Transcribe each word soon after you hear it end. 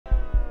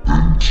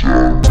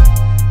Alright,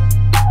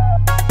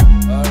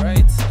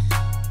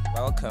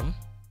 welcome.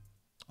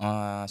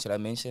 Should I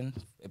mention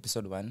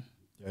episode 1?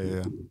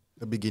 Yeah.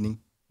 The beginning.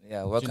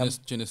 Yeah, welcome.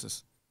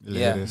 Genesis.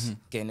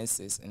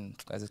 Genesis, and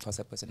as a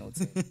closer person would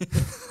say.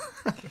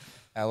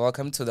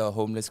 Welcome to the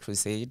Homeless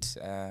Crusade.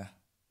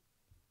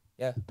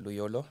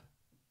 Luyolo,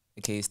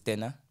 aka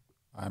Stena.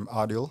 I'm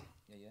Aadil.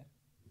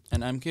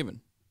 And I'm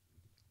Kevin.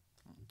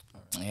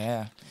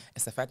 Yeah,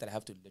 it's the fact that I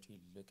have to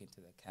literally look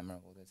into the camera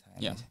all the time.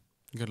 Yeah,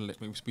 you gotta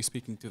let me be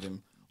speaking to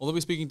them. Although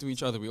we're speaking to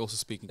each other, we're also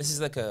speaking. This to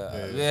is like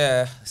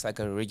it's like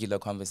a regular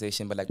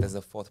conversation, but like there's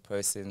a fourth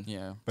person.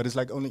 Yeah, but it's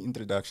like only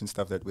introduction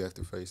stuff that we have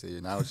to face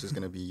here. Now it's just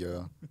gonna be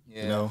you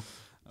know,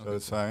 okay, so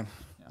it's fine.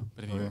 Yeah,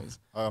 but anyways,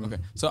 okay.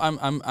 So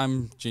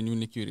I'm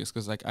genuinely curious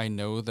because like I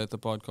know that the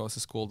podcast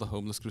is called the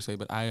Homeless Crusade,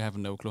 but I have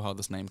no clue how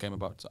this name came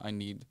about. So I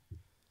need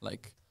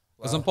like.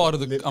 Because I'm part of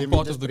the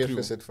crew.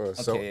 It first.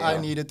 Okay, so yeah. I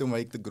needed to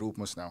make the group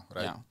most now,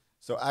 right? Yeah.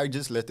 So I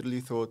just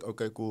literally thought,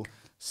 okay, cool.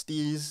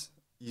 Steez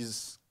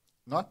is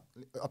not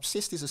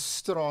obsessed is a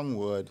strong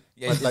word.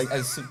 Yeah, but like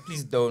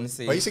please don't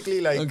say. basically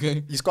like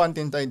his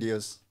content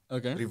ideas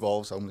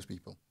revolves homeless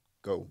people.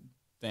 Go.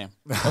 Damn.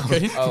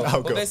 Okay.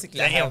 Well,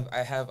 basically, I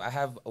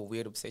have a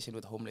weird obsession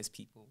with homeless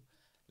people.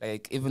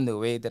 Like even the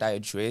way that I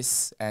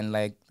dress and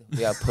like the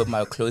way I put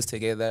my clothes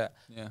together.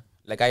 Yeah.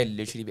 Like I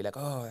literally be like,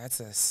 oh,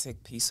 that's a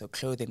sick piece of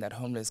clothing that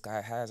homeless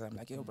guy has. I'm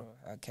like, yo, bro,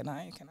 can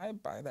I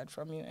buy that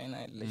from you? And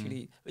I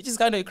literally, which is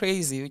kind of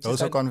crazy.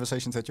 Those are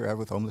conversations that you have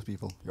with homeless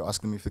people. You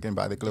ask them if you can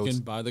buy the clothes. You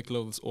can buy the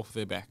clothes off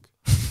their back.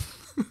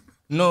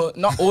 No,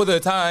 not all the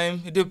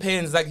time. It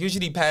depends. Like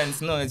usually pants.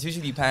 No, it's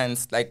usually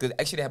pants. Like it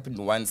actually happened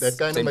once. That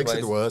kind of makes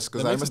it worse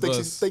because I must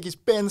take his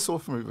pants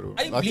off me, bro.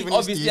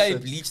 Obviously, I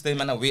bleach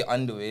them and I wear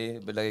underwear.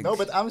 But like no,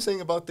 but I'm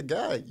saying about the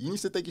guy. He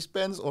needs to take his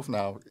pants off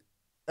now.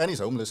 And he's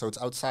homeless, so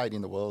it's outside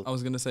in the world. I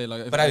was gonna say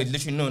like, but I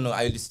literally no.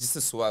 I just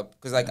a swap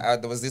because like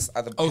there was this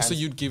other. Oh, pants. So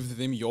you'd give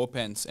them your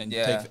pants and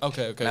take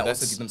okay. And I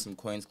also give them some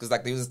coins because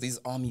like there was these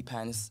army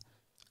pants.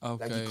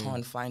 Okay. Like you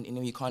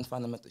can't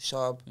find them at the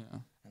shop. Yeah.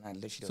 And I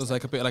literally. So it's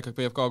like a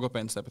pair of cargo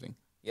pants type of thing.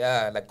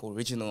 Yeah, like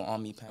original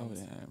army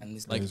pants. Oh, yeah. And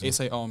this like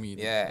SA Army.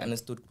 Yeah, and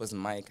this dude was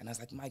Mike, and I was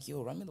like, Mike,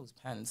 yo, run me those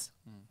pants.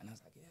 And I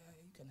was like, yeah,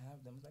 you can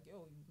have them. I was like,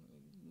 yo,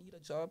 you need a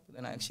job.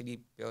 Then I actually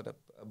built up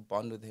a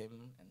bond with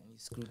him, and then he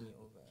screwed me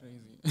over.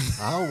 Crazy.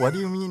 How? What do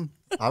you mean?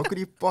 How could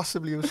he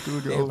possibly have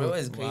screwed you over? Bro,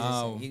 it's crazy.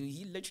 Wow. So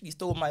he literally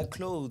stole my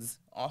clothes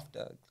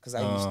after, because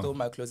I stole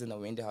my clothes in the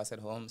window house at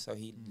home. So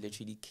he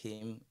literally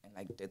came and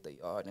like did the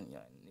yard and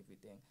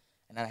everything.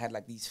 And I had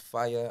like these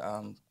fire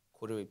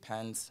corduroy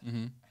pants,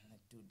 and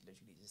that dude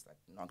literally just like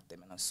knocked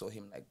them. And I saw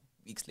him like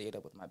weeks later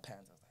with my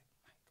pants. I was like,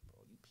 Mike,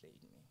 bro, you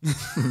played me.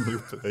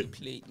 You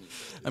played me.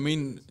 I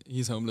mean,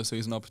 he's homeless, so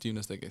he's an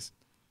opportunist, I guess.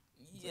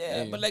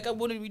 Yeah, but like I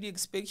wouldn't really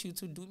expect you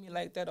to do me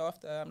like that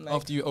after. I'm like,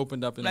 after you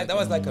opened up, like that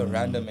was like a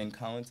random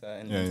encounter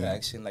and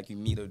interaction. Like you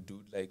meet a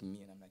dude like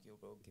me, and I'm like, yo,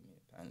 bro, give me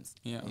your pants.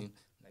 Yeah.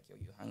 Like, yo,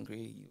 you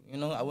hungry? You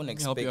know, I wouldn't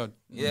expect. Help you out.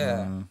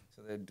 Yeah.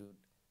 So that dude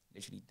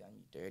literally done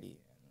me dirty.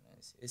 And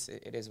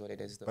it is what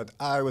it is. Though. But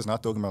I was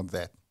not talking about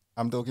that.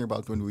 I'm talking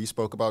about when we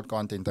spoke about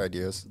content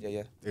ideas.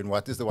 Yeah. Then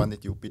what is the one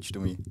that you pitched to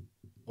me,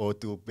 or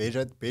to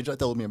Beja? Beja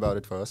told me about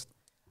it first.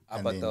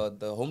 About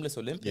the Homeless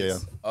Olympics? Yeah.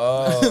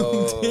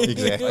 Oh.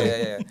 Exactly. Oh,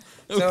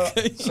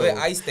 yeah. So where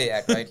I stay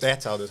at, right?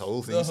 That's how this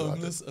whole thing The started.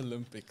 Homeless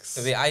Olympics.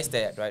 So where I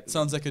stay at, right?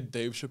 Sounds like a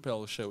Dave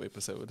Chappelle show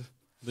episode.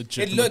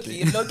 It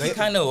looked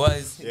kind of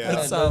was.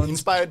 Yeah. Sounds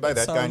inspired by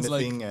that kind of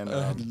like thing. And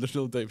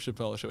little Dave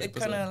Chappelle show it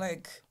episode.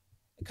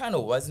 It kind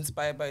of was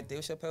inspired by Dave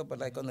Chappelle, but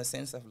like on the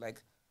sense of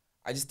like,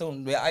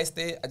 where I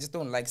stay, I just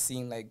don't like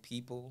seeing like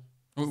people.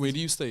 Where do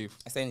you stay?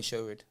 I stay in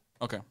Sherwood.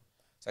 Okay.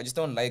 So I just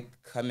don't like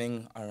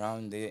coming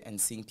around there and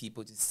seeing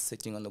people just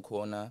sitting on the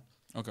corner.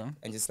 Okay.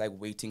 And just like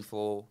waiting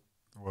for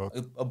work.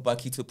 a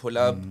bucky to pull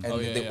up, and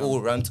they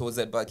all run towards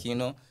that bucky, you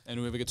know. And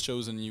whoever gets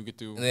chosen, you get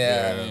to.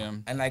 Yeah.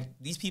 And like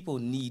these people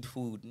need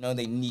food. No,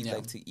 they need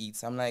like to eat.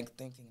 So I'm like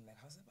thinking like,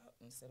 how's about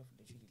instead of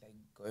literally like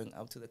going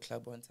out to the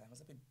club one time, how's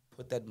about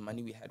put that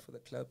money we had for the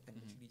club and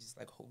literally just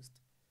like host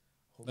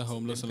the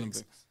Homeless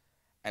Olympics.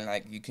 And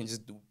like you can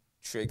just do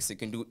tricks, you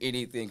can do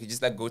anything. You can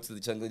just like go to the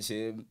jungle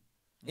gym.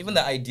 Even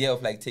the idea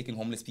of like taking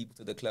homeless people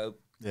to the club.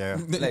 Yeah.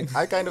 Like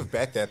I kind of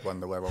back that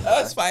one though.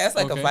 That's fine. That's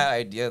like a fire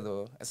idea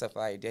though. That's a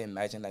fire idea.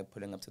 Imagine like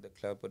pulling up to the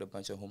club with a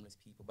bunch of homeless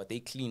people, but they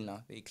clean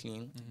now. They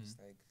clean. Just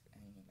like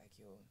and like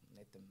yo,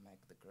 let them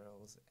make the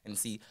girls and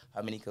see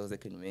how many girls they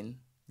can win.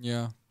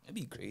 Yeah. That'd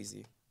be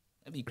crazy.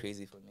 That'd be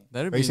crazy for me.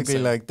 That'd basically be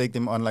like take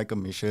them on like a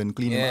mission,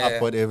 clean them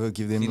up, whatever,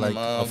 give them clean like them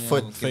up, a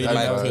foot, give them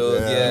like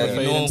clothes,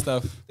 you know,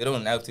 stuff. They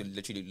don't have to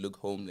literally look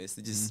homeless.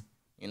 They just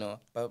you know.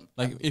 But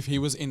like if he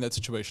was in that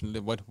situation,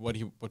 what would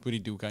he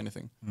do, kind of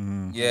thing?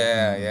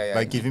 Yeah.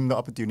 Like give him the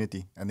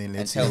opportunity, and then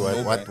let's see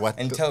what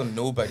and tell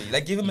nobody.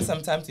 Like give him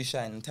some time to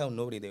shine and tell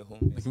nobody they're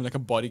homeless. Give him like a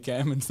body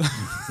cam and stuff.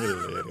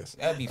 Hilarious.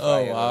 That'd be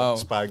fire. Oh wow.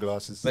 Spy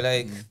glasses. But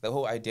like the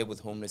whole idea with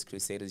Homeless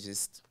Crusade is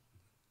just.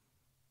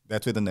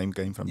 That's where the name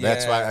came from.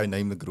 That's why I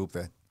named the group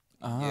that.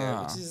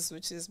 Yeah,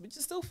 which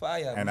is still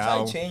fire. And We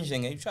now-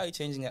 try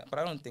changing it, but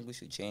I don't think we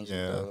should change it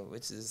Yeah. though.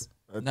 Which is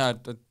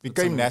It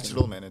became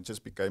natural, man. It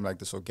just became like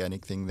this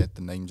organic thing that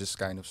the name just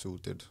kind of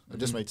suited. It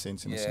just made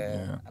sense in a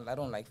sense. Yeah. and I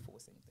don't like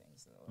forcing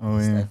things. So Oh,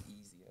 it's yeah. like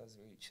easy. I was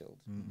very chilled.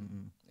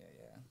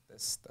 Yeah.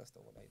 That's the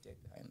whole idea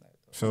behind that.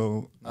 Though.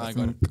 So I I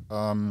got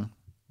think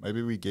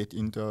maybe we get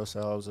into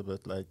ourselves a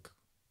bit. Like,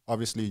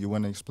 obviously, you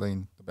want to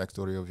explain the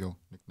backstory of your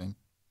nickname,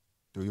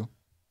 do you?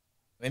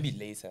 Maybe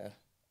later,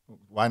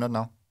 Why not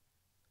now?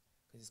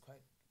 because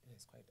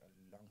it's quite a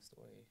long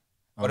story.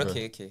 But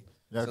okay.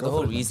 Yeah, So go the whole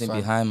for it, man. reason It's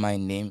fine. behind my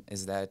name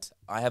is that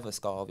I have a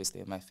scar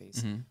obviously on my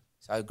face. Mhm.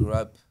 So I grew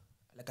up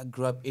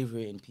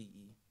everywhere in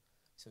PE.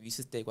 So we used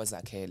to stay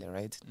Kwazakele,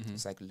 right?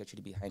 It's like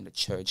literally behind the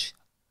church.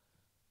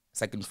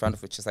 It's like in front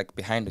of it, just like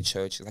behind the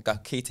church. It's like a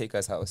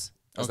caretaker's house.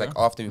 It was like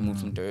after we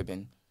moved from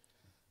Durban.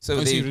 So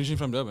So you're originally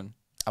from Durban?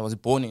 I was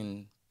born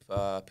in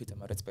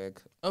Pietermaritzburg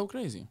Oh,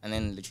 crazy. and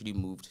then literally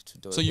moved to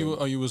Durban. So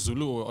are you a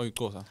Zulu or are you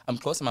Xhosa? I'm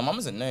close. My mom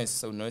is a nurse,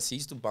 so she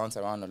used to bounce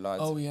around a lot.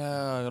 Oh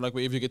yeah, like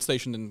if you get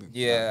stationed in.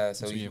 Yeah,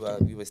 so you she have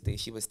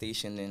to- was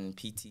stationed in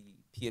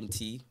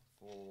PMT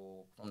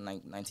from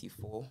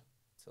 94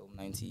 till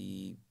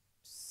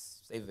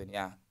 97,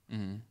 yeah.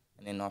 Mhm.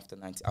 And then after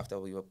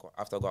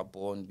I got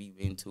born, we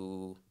went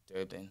to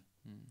Durban.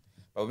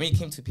 But when we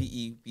came to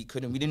PE,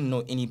 we didn't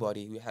know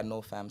anybody. We had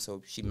no fam,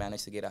 so she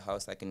managed to get a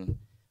house like in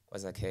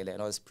Kwazakele,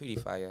 and it was pretty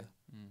fire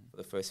for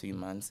the first few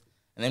months.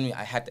 And then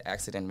I had the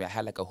accident where I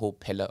had like a whole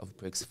pillar of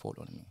bricks fall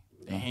on me,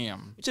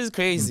 Damn. which is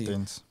crazy.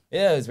 Intense.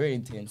 Yeah, it was very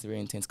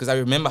intense, Because I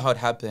remember how it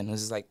happened. It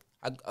was just like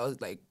I was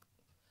like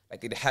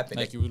it happened.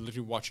 Like you were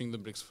literally watching the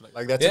bricks fly.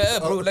 Like that's yeah, a,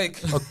 bro. a,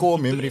 Like a core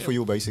memory for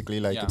you, basically.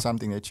 Like Yeah. it's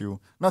something that you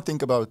not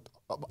think about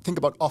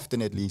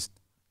often at least,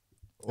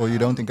 or you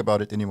don't think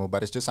about it anymore.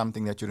 But it's just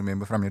something that you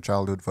remember from your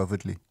childhood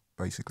vividly,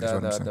 basically. is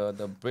what I'm saying.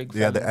 the brick.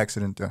 Yeah, the family,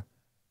 accident. Yeah.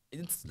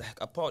 It's like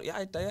a part.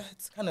 Yeah,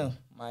 it's kind of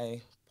my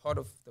part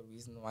of the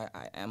reason why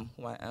I am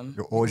who I am.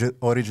 Your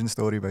origin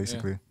story,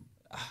 basically.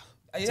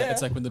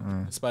 It's like when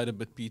the spider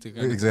bit Peter.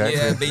 kind of- Exactly.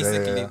 Yeah,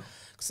 basically. Yeah.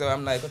 So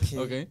I'm like, okay.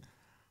 Okay.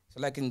 So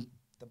like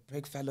the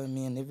break fell on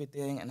me and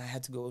everything, and I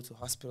had to go to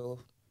hospital,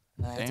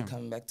 and I had to Damn.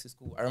 come back to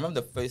school. I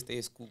remember the first day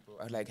of school, bro.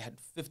 I like had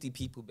 50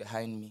 people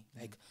behind me.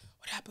 Like,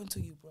 what happened to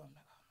you, bro? I'm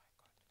like, oh my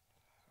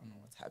god, I don't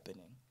know what's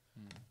happening.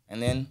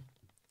 And then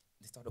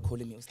they started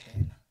calling me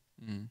Ostena,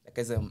 like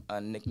as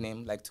a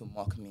nickname, like to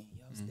mock me.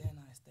 Yo,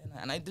 Ostena.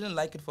 And I didn't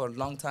like it for a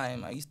long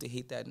time. I used to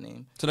hate that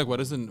name. So like,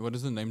 what is the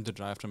name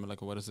derived from?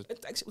 Like, what is it?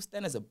 It's actually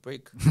Ostena as a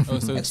brick. Oh,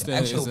 so it's an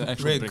actual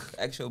brick.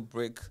 Actual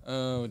brick.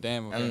 Oh,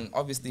 damn. Okay. And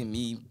obviously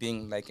me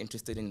being like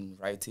interested in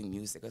writing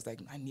music, I was like,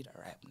 I need a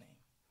rap name.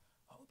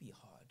 What would be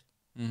hard?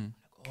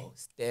 Like, oh,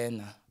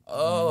 Stena.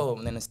 Oh,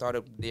 and then I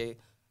started there,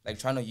 like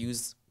trying to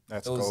use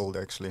That's those, gold,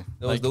 actually.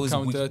 Like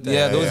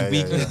counter-attack.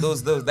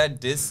 those that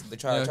diss. They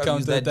try to use that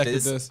counter-attack with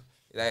diss this.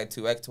 like,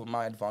 to act to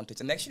my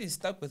advantage, and actually it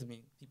stuck with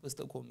me. People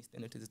still call me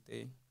Stena to this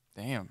day.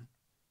 Damn.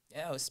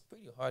 Yeah, it's a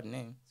pretty hard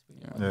name. It's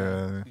pretty hard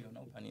Yeah. name.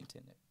 No pun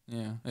intended.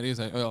 Yeah, it is.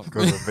 Well,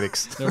 Because of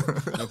bricks.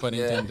 no pun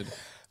Yeah. intended.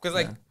 Because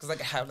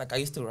I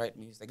used to write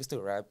music. I used to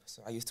rap,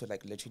 so I used to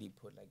like literally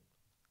put like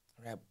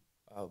rap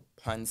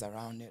puns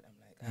around it. I'm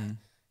like,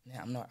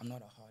 nah, I'm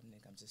not a hard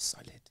nigga. I'm just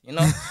solid. You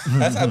know,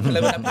 that's how I pull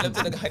up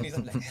to the guys.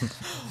 I'm like,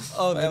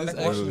 Oh, I'm that is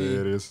like, actually.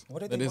 Hilarious.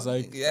 what are That they is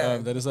wanting? like. yeah.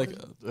 That is like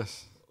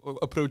Yes.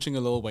 approaching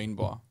a Lil Wayne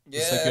bar.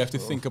 It's like Yeah, you have to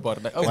bro. think about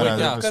it. Like, oh, Because wait,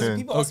 yeah. 100%.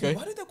 people ask me, Okay.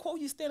 why do they call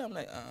you Stan? I'm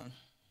like,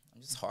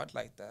 I'm just hard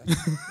like that.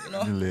 You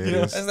know,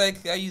 Hilarious. it's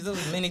like I use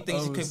those many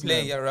things you Oh, can snap.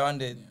 play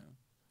around it.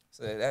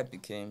 So that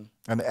became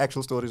And the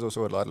actual story is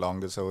also a lot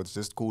longer, so it's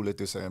just cooler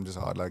to say I'm just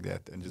hard like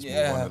that and just move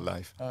Yeah. on with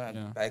life.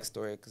 Yeah.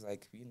 backstory because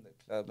like we in the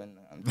club and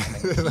I'm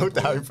There's no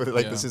time for it.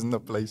 Like, Yeah. this isn't the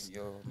place.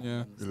 Yo,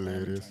 Yeah.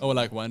 Hilarious. Oh,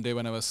 like one day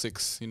when I was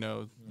 6, you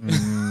know.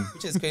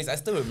 which is crazy. I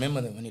still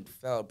remember that when it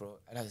fell, bro.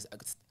 And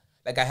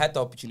I had the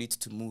opportunity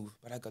to move,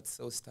 but I got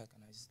so stuck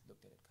and I just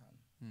looked at it come.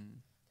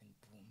 Then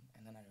boom.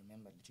 And then I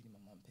remember literally my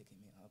mom picking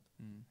me up.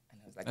 And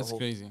it was like That's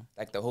crazy.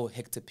 like the whole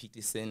Hector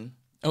Peterson.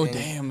 Oh, thing.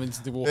 damn. It's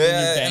the walking Yeah,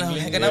 you and I'm,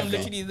 dangling. like, and I'm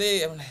literally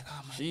there. I'm like,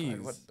 oh my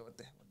Jeez. god, what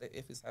the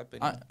F is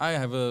happening? I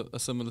have a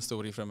similar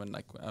story from it,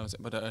 like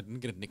but I didn't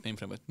get a nickname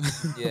from it.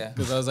 Yeah.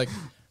 Because I was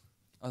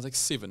like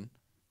 7,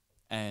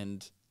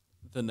 and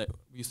then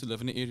we used to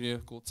live in an area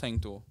called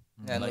Sangtor,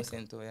 Yeah, no like,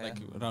 Cento, yeah. like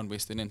around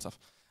West End and stuff.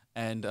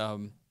 And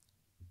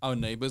our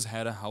neighbors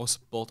had a house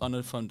built on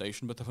a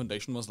foundation, but the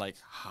foundation was like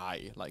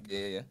high, like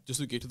yeah. just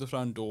to get to the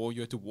front door,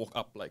 you had to walk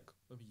up like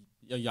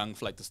a young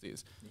flight of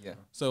stairs. Yeah.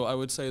 So I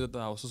would say that the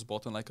house was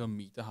built on like a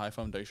meter high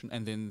foundation,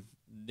 and then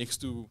next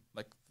to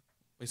like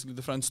basically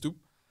the front stoop,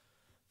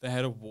 they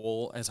had a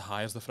wall as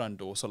high as the front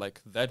door. So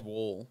like that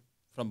wall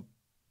from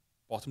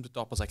bottom to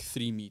top was like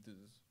 3 meters.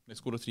 Let's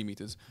call it 3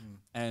 meters.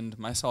 And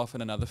myself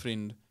and another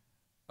friend,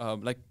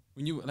 like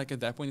when you like at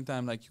that point in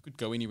time, like you could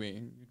go anywhere,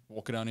 you'd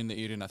walk around in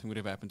the area, nothing would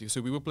have happened to you.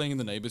 So we were playing in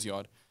the neighbor's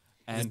yard,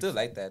 It's and still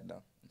like that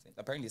though.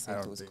 Apparently I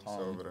Cento don't was think calm.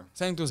 so, bro.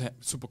 Saint was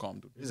super calm,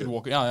 dude. You Is could it?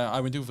 walk. Yeah,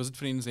 I went to visit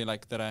friends there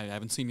like that I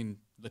haven't seen in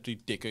literally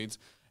decades,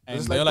 And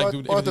It's they're like like,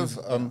 dude, part everything's-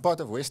 of part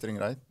of Western,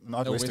 right?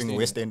 Not No, Western, West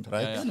West End. End,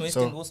 right? Yeah, And West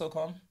So- End also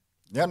calm.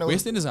 Yeah, no.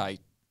 West End is high.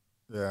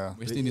 Yeah.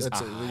 West End is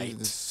it's aight.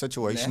 it's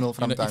situational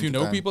from You know, time if you to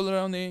know time. people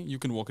around there, you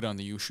can walk around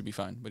there. You should be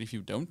fine. But if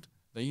you don't,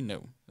 then you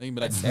know. They can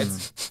be like,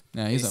 That's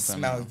nah, they he's not from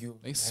smell here. you.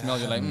 They smell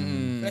you like,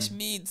 Fresh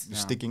meat. You're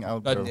Yeah. sticking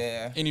out, But bro.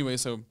 Yeah. Anyway,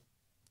 so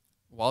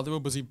while they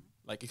were busy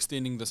like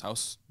extending this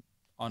house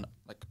on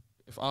like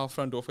if our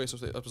front door face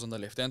was on the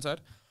left hand side,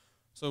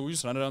 so we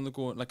just ran around the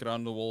like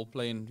around the wall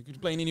playing. You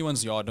could play in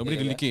anyone's yard. Nobody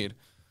Yeah, really yeah. cared.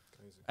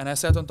 And I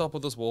sat on top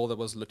of this wall that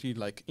was literally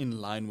like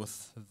in line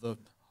with the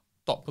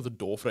top of the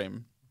door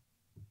frame.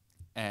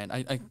 And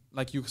I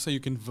like you say you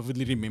can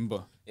vividly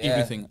remember Yeah.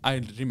 everything. I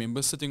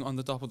remember sitting on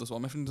the top of this wall.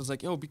 My friend was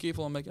like, "Yo, be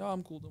careful." I'm like, "Oh,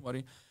 I'm cool. Don't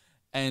worry."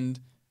 And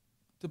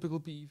typical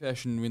PE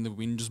fashion, when the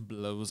wind just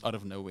blows out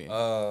of nowhere,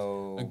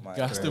 Oh a my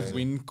gust God. of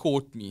wind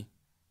caught me,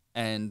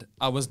 and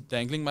I was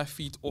dangling my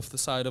feet off the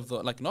side of the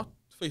like not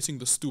facing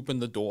the stoop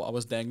and the door. I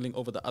was dangling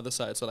over the other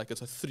side, so like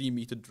it's a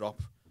 3-meter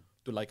drop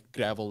to like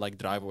gravel like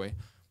driveway,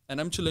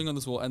 and I'm chilling on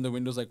this wall, and the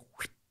window's like,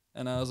 whoop,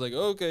 and I was like,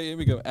 okay, here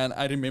we go. And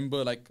I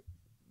remember like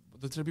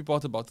the trippy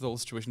part about the whole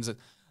situation is that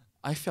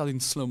I fell in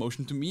slow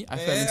motion. To me, I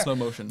fell in Yeah. slow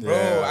motion. Bro,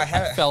 Yeah.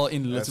 I I fell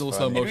in That's literal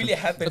slow funny. It motion. really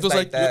happens It was like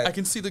like that. I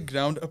can see the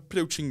ground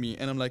approaching me,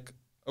 and I'm like,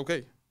 okay,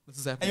 this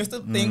is and happening. you're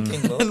still thinking,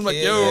 okay, And I'm like,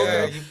 yo,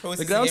 yeah, you the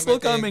processing ground's still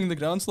everything. coming. The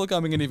ground's still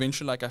coming, and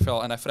eventually, like, I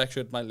fell and I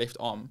fractured my left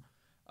arm.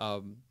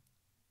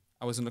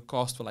 I was in a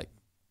cast for like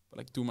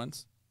 2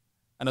 months,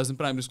 and I was in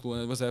primary school,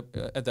 and it was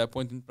at that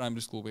point in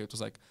primary school where it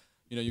was like,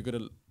 you know, you gotta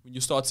when you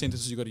start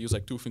sentences, you gotta use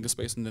like 2 finger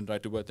space and then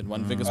write a word in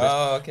 1 finger space.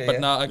 Oh, okay. But yeah.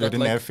 now I You got didn't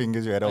like, have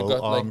fingers, you had a I whole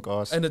got, arm like-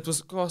 cast. and it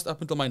was cast up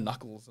until my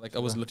knuckles. Like I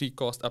was literally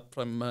cast up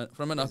from my It's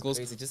knuckles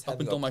crazy, just up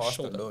having until a my cast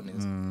shoulder. alone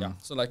is Yeah.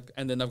 So like,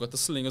 and then I've got the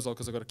sling as well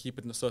because I got to keep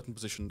it in a certain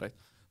position, right?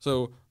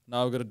 So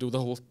now I've got to do the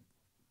whole,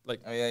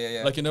 like, Oh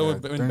yeah. like you know Yeah,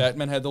 when don't-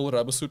 Batman had the whole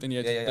rubber suit and he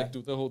had Yeah, to yeah, like yeah.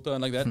 do the whole turn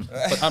like that.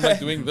 But I'm like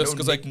doing this No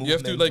because like neck you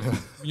have to movement.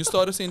 like when you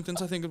start a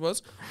sentence, I think it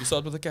was you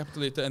start with a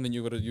capital letter and then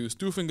you got to use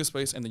 2 finger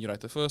space and then you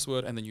write the first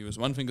word and then you use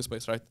 1 finger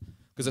space, right?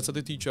 Because that's how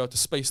they teach you how to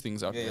space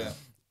things out. Yeah.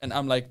 And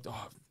I'm like,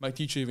 oh, my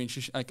teacher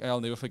eventually, like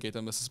I'll never forget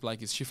her, Mrs.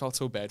 Blakey. She felt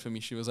so bad for me.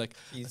 She was like,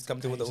 He's come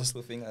to with those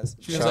two fingers.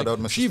 she was Shout like, out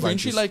Mrs. she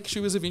eventually Blakey's. like,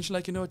 she was eventually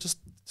like, you know what, just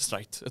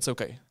write. It's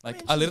okay. Like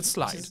mean, I let it she's-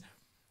 slide she's-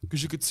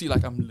 because you could see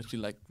like I'm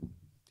literally like,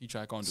 teacher,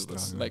 I can't do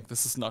this. Struggle. Like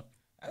this is not.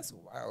 That's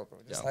wild, bro.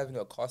 Just Yeah. having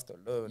a cast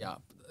alone. Yeah,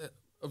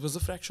 it was a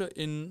fracture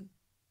in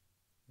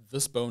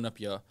this bone up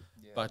here,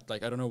 Yeah. but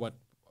like I don't know what.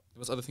 There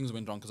was other things that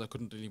went wrong because I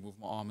couldn't really move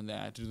my arm, and then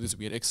I had to do this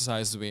weird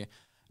exercises where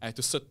I had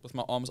to sit with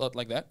my arms out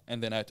like that,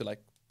 and then I had to like,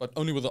 but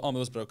only with the arm that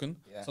was broken.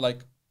 Yeah. So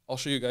like, I'll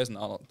show you guys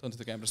now. I'll turn to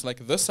the camera. So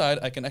like this side,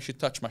 I can actually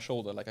touch my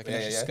shoulder, like I can Yeah,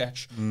 actually yeah.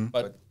 scratch, Mm.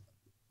 but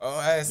Oh,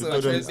 I so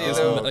couldn't- crazy. oh,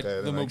 though. like okay,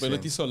 that the makes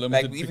mobility sense. so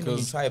Like limited even when you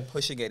because try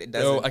pushing it, it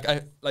no,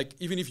 doesn't. like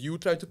even if you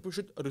try to push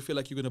it, I would feel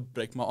like you're gonna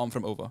break my arm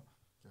from over.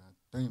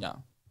 Damn. Yeah,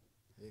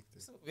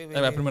 So, wait,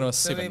 That happened when I was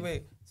so 7.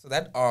 Wait. So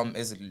that arm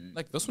is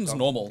like this one's long-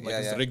 normal, like yeah,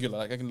 it's yeah. regular.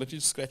 Like I can literally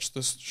scratch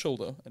this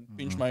shoulder and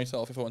pinch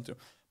myself if I want to.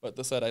 But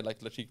this side, I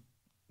like literally,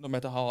 no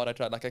matter how hard I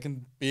try, like I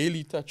can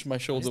barely touch my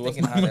shoulder with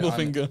thinking my how that middle arm-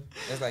 finger.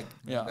 It's like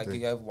Yeah. like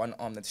you have one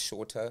arm that's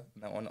shorter,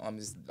 and one arm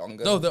is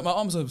longer. No, my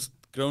arms have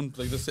grown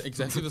like this,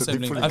 exactly the same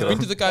They length. fully I've been grown.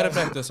 to the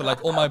chiropractor, so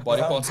like all my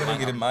body I'm parts. putting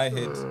line it up. in my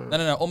head.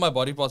 No, all my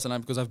body parts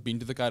and because I've been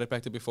to the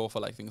chiropractor before for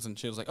like things, and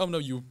she was like, "Oh no,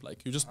 you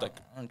just like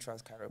I don't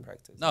trust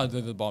chiropractors. no,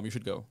 the bomb, you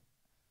should go."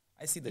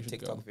 I see the you should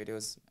TikTok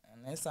videos,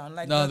 and they sound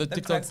like No, the the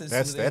TikTok- cracks is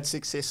That's soothing.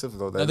 excessive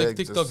though. No, That the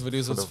TikTok just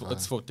videos sort it's of,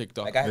 it's for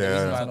TikTok. Like I had, the Yeah.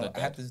 reason It's why not that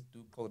I had bad. this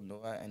dude called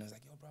Noah, and he was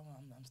like, "Yo, bro,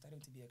 I'm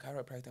starting to be a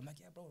chiropractor." I'm like,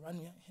 "Yeah, bro, run,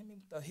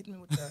 yeah, hit me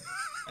with the,"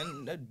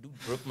 and that dude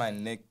broke my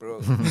neck, bro.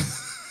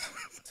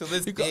 To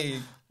this You got- day,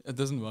 It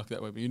doesn't work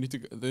that way, but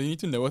they need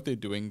to know what they're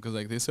doing because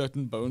like there's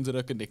certain bones that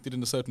are connected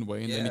in a certain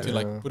way, and they need to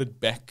Yeah. like put it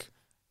back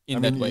in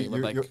I that mean, way.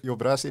 But like your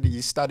brother said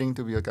he's studying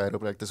to be a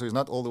chiropractor, so he's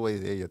not all the way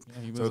there yet.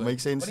 yeah, he So was it like,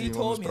 makes sense what he he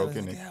told almost me, I was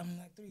broken like, it. "Yeah, I'm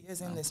like 3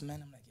 years in this,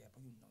 man." I'm like, "Yeah,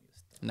 bro, you know your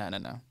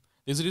stuff." no.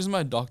 There's a reason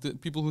why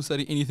people who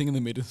study anything in the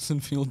medicine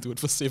field do it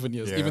for 7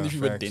 years, even Yeah, if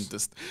you're a facts.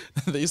 dentist.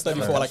 They study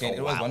Yeah, for like it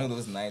a was one while. of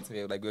those nights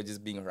where like we were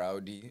just being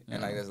rowdy,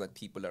 and like there's like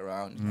people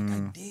around.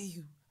 Like, I dare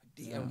you.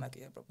 I'm like,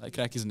 "Yeah, bro." Like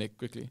crack his neck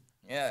quickly.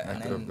 Yeah, I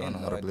and could have then gone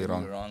Noah horribly did me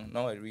wrong. wrong.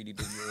 No, I really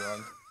did you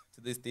wrong.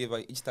 To this day,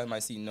 like, each time I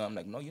see no, I'm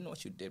like, "No, you know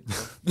what you did, bro.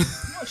 You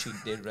know what you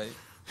did, right?"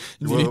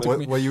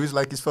 Were you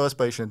like his first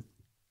patient?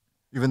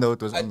 Even though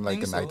it was I on like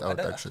a think so. night out,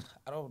 I actually.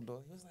 don't know.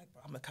 He was like,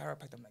 "Bro, I'm a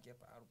chiropractor." I'm like, "Yeah,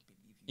 but I don't believe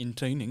you." In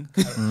training.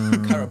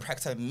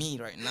 Chiropractor me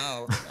right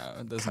now.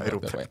 It doesn't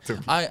work that way.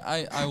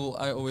 Chiropractor.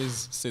 I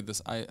always say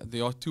this.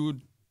 There are 2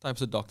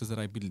 types of doctors that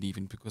I believe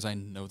in because I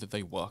know that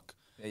they work.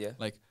 Yeah.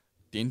 Like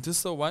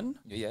dentists are one,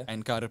 Yeah.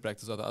 and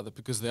chiropractors are the other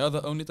because they are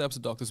the only types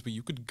of doctors where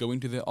you could go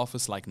into their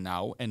office like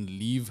now and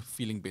leave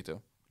feeling better.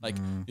 Like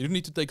you don't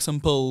need to take some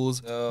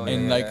pills Oh,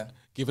 and yeah, like yeah.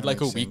 give it That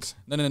like a makes week.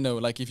 sense. No.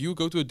 Like if you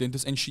go to a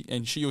dentist and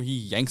she or he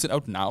yanks it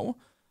out now,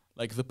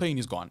 like the pain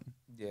is gone.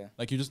 Yeah.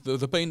 Like you just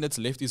the pain that's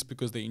left is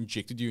because they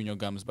injected you in your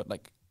gums. But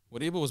like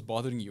whatever was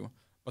bothering you,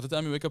 by the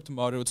time you wake up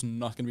tomorrow, it's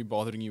not gonna be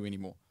bothering you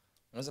anymore.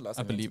 When was the last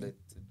I time you believe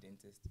went to the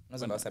dentist? When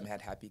was the last time you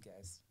had happy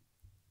guys?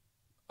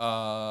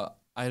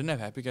 I didn't have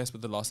happy gas,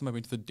 but the last time I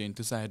went to the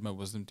dentist, I had my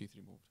wisdom teeth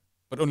removed,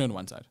 but only on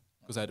one side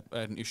because I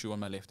had an issue on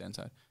my left hand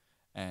side.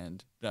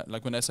 And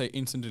like when I say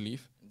instant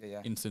relief,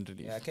 instant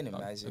relief. Yeah, I can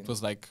imagine. It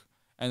was like,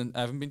 and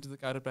I haven't been to the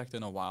chiropractor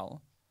in a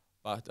while,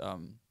 but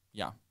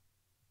yeah,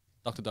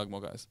 Dr.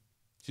 Dugmore, guys,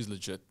 she's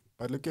legit.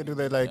 But look, do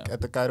they like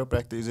at the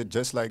chiropractor? Is it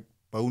just like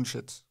bone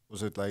shits?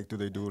 Was it like, do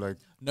they do like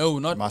no,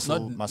 not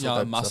muscle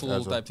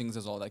type things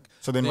as well? Like,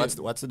 so then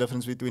what's the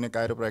difference between a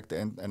chiropractor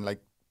and like,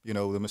 you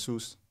know, the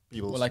masseuse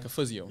people? Or like a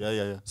physio.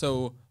 Yeah.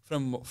 So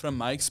from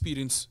my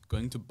experience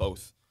going to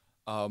both,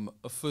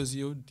 a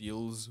physio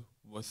deals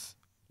with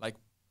like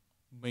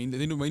they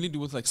mainly do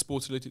with like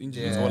sports related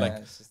injuries or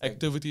like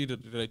activity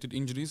related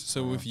injuries.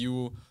 So if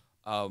you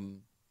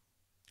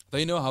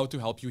they know how to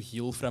help you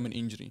heal from an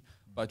injury,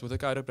 but with a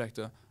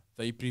chiropractor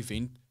they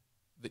prevent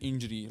the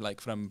injury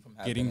like from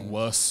getting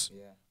worse.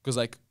 Because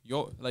like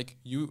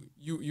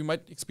you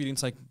might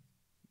experience like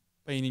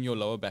pain in your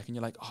lower back and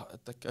you're like, oh,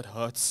 it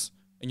hurts,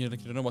 and you're like,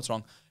 you don't know what's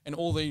wrong, and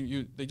all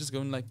they just go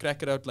and like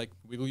crack it out, like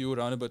wiggle you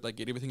around a bit, like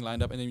get everything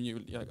lined up, and then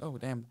you're like, oh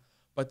damn.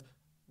 But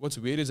what's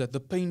weird is that the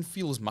pain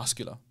feels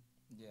muscular,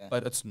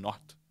 but it's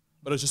not.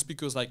 But it's just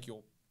because like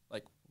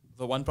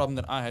the one problem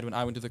that I had when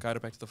I went to the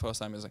chiropractor the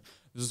first time is like,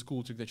 this is a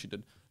cool trick that she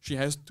did. She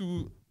has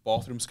 2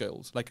 bathroom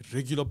scales, like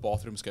regular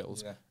bathroom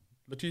scales,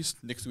 literally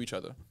next to each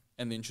other.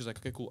 And then she's like,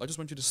 okay, cool, I just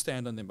want you to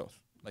stand on them both.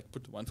 Like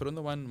put one foot on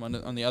the one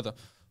on the other.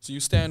 So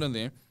you stand on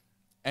there.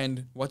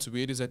 And what's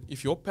weird is that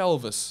if your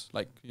pelvis,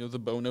 like, you know, the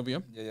bone over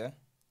here,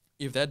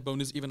 if that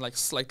bone is even like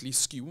slightly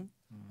skew,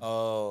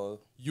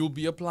 you'll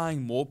be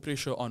applying more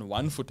pressure on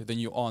one foot than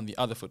you are on the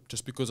other foot,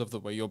 just because of the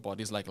way your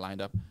body's like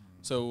lined up.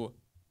 So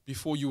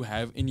before you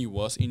have any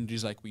worse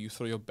injuries, like where you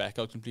throw your back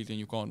out completely and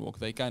you can't walk,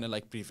 they kind of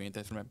like prevent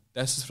that from happening.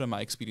 That's just from my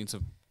experience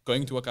of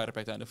going to a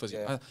chiropractor and a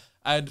physio.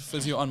 I had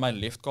physio on my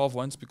left calf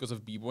once because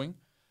of b-boying,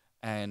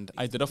 and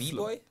I did a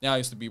flip. Yeah, I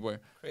used to b-boy.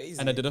 Crazy.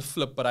 And I did a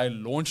flip, but I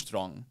launched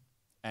wrong,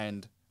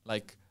 and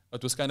like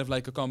it was kind of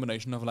like a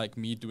combination of like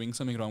me doing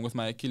something wrong with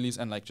my Achilles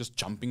and like just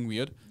jumping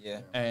weird.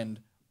 And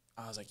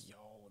I was like, yo,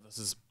 this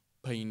is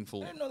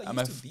painful. I didn't know that you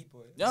used to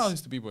b-boy. Yeah, I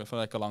used to b-boy for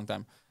like a long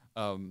time.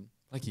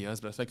 Like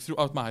years, but like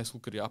throughout my high school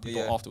career up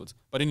until afterwards.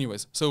 But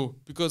anyways, so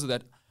because of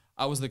that,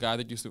 I was the guy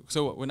that used to.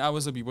 So when I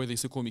was a b-boy, they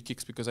used to call me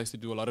Kicks because I used to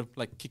do a lot of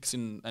like kicks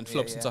and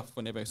flips and stuff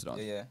whenever I used to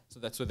dance. So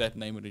that's where that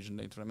name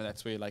originated from, and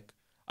that's where like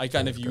I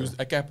kind of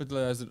I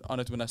capitalized on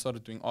it when I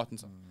started doing art and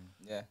stuff.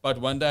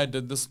 But one day I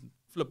did this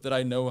flip that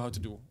I know how to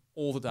do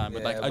all the time,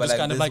 but like I just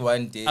kind of like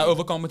I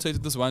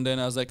overcompensated this one day,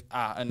 and I was like,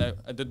 and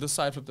I did this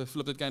side flip, the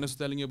flip that kind of was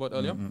telling you about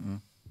earlier.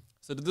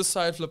 So I did this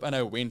side flip, and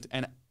I went,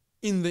 and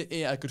in the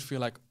air I could feel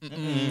like I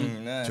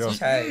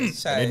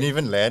didn't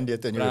even land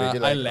yet, and you already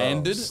like, I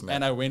landed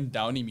and I went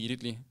down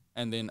immediately,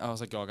 and then I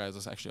was like, yo guys,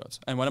 this actually hurts.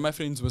 And one of my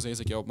friends was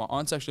like, yo, my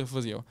aunt's actually a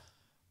physio,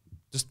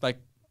 just like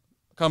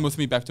come with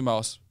me back to my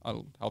house,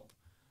 I'll help.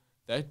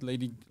 That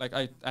lady, like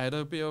I had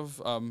a pair of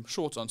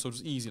shorts on, so it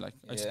was easy, like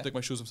I just took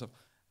my shoes and stuff.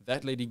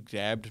 That lady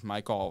grabbed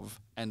my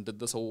calf and did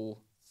this whole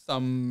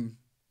thumb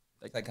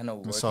like kind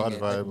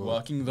of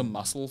working the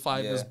muscle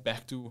fibers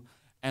back to,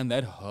 and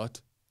that hurt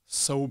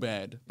so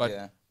bad.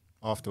 But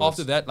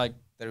after that, like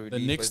the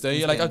next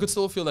day, like I could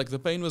still feel like the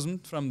pain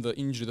wasn't from the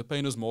injury. The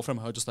pain was more from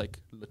her just like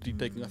literally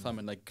taking a thumb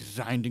and like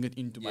grinding it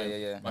into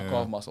my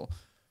calf muscle.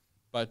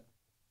 But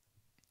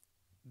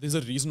there's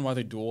a reason why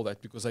they do all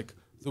that, because like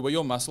the way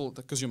your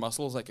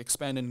muscles like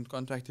expand and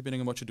contract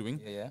depending on what you're doing.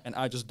 And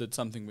I just did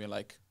something where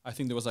like I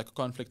think there was like a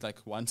conflict, like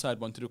one side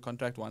wanted to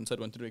contract, one side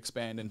wanted to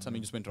expand, and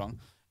something just went wrong.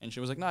 And she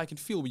was like, "No, I can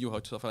feel where you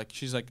hurt stuff." Like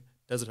she's like,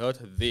 "Does it hurt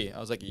there?" I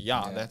was like,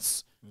 "Yeah,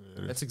 that's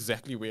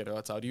exactly where it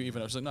hurts. How do you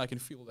even?" I was like, "No, I can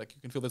feel like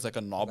you can feel there's like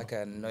a knob." Like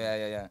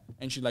a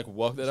And she like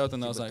worked it out,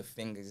 and I was like,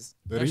 "Fingers."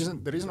 The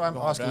reason why I'm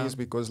asking is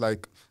because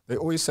like they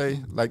always say,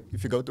 like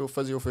if you go to a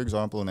physio, for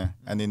example,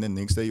 and then the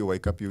next day you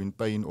wake up, you're in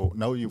pain, or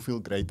no, you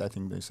feel great, I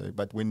think they say.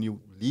 But when you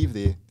leave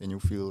there, then you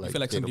feel like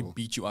somebody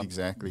beat you up.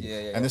 Exactly.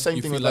 And the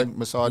same thing with like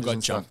massages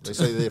and stuff. They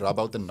say they rub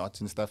out the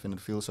knots and stuff, and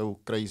it feels so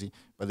crazy.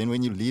 But then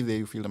when you leave there,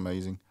 you feel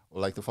amazing. Or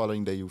like the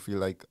following day, you feel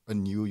like a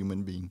new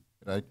human being,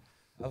 right?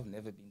 I've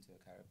never been to a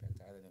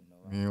chiropractor. I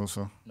don't know. Me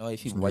also. No,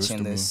 if you're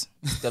watching this,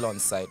 still on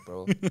site,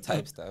 bro.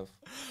 Type stuff.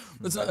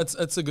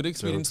 It's a good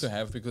experience to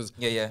have, because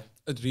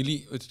it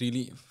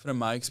really from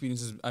my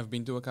experiences, I've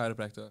been to a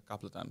chiropractor a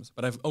couple of times,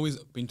 but I've always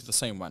been to the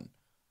same one,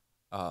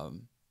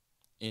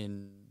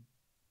 in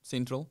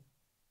Central,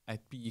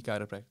 at PE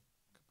chiropractor.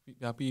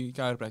 PE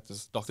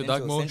chiropractors. Dr.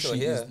 Dugmore.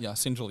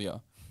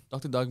 Central.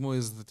 Dr. Dugmore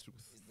is the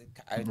truth.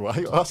 Why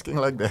are you asking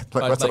like that?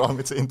 Like, what's wrong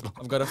with Central?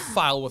 I've got a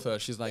file with her.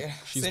 She's like,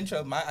 she's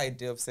Central. My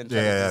idea of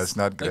Central. Yeah, it's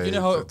not great. Like, you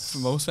know how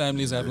most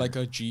families have like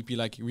a GP.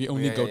 Like we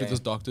only go to this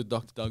doctor.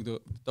 Dr.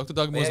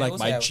 Dugmore is like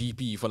my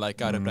GP for like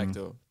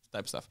chiropractor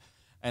type stuff.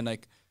 And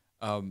like,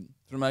 from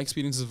my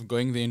experiences of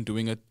going there and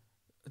doing it,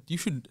 you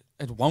should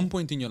at one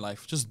point in your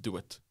life just do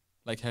it.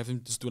 Like have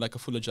him just do like a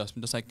full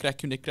adjustment. Just like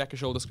crack your neck, crack your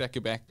shoulders, crack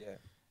your back.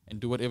 and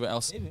do whatever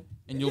else, Maybe. and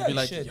Maybe you'll I be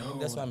like, should. yo, Maybe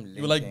that's what I'm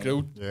you like linking.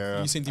 grow Yeah,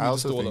 3 I centimeters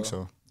also taller. think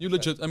so. You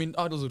legit. I mean,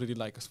 Aadil's already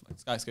like a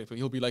skyscraper.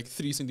 He'll be like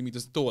 3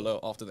 centimeters taller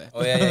after that.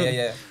 Oh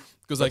yeah.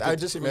 Because But like I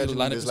just imagine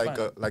there's like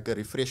a like a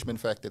refreshment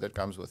factor that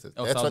comes with it.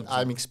 Oh, That's what 1000%.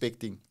 I'm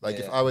expecting. Like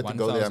if Yeah. I were to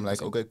go there, I'm like,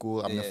 1000%. okay,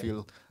 cool. I'm gonna Yeah.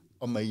 feel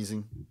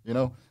amazing. You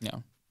know, yeah.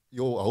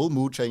 your whole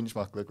mood change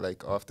might look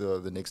like after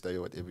the next day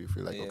or whatever. You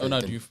feel like, Yeah. okay, Oh no,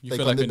 I can you take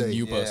feel on like the a day.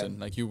 new Yeah. person.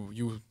 Like you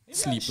Maybe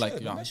sleep like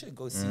maybe yeah. I should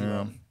go see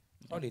Yeah.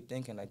 Probably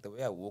thinking like the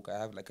way I walk, I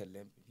have like a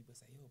limp. People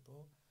say, "Yo, bro,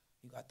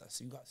 you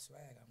got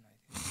swag." I'm like,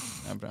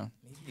 Yeah, bro.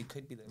 maybe it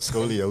could be the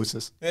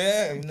Scoliosis.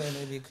 Yeah,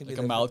 maybe it could Like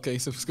be a mild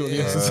case of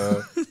scoliosis.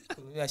 Uh,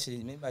 maybe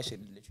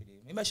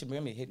I should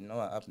maybe hit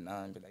Noah up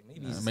now and be like,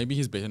 maybe he's, Maybe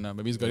he's better now.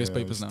 Maybe he's got his yeah,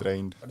 papers he's now.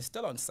 trained. but it's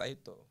still on site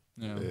though.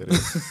 Yeah. There it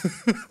is.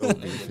 Still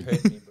Maybe it beefy.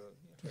 hurt me, bro.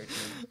 It hurt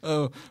me.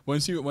 Oh,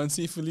 once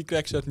he fully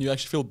cracks shut, and you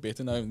actually feel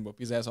better now and whoop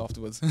his ass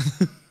afterwards.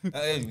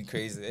 It'd be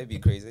crazy. It'd be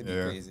crazy.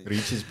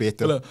 Reach is pull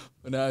better.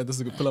 no, this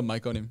is a good. Pull a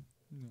mic on him.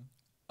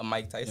 A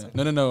Mike Yeah. Tyson.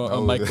 No, a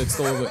No. mic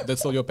that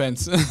stole your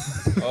pants.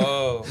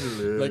 Oh,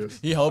 Like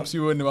he helps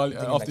you and while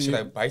thinking, after like, you. should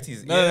I bite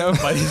his ear? No,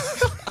 bite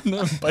his,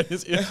 no, bite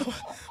his ear.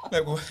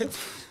 Like what?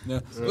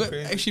 No. So Well,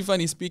 crazy. actually,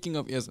 funny. Speaking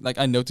of ears, like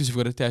I noticed you've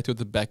got a tattoo at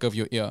the back of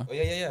your ear. Oh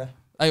yeah.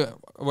 I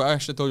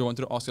actually told you I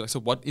wanted to ask you like, so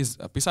what is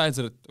besides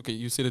that? Okay,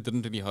 you said it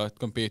didn't really hurt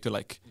compared to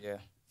like Yeah.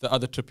 the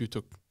other trip you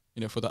took.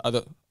 You know, for the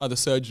other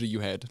surgery you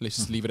had. Let's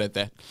just leave it at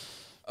that.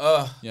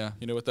 Oh. Yeah,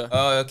 you know what the.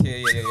 Oh,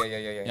 okay.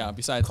 Yeah. Yeah,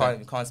 besides that,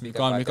 We can't speak we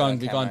can't- about we that on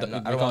can't- we camera. can't- No, we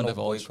I don't can't want no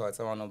divulge. boycotts.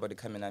 I don't want nobody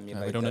coming at me we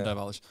like don't want to that.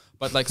 divulge.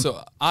 But like,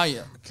 so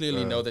I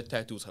clearly know that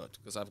tattoos hurt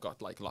because I've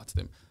got like lots of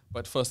them.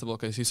 But first of all,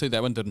 okay, so you say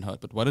that one didn't hurt,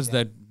 but what does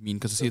Yeah. that mean?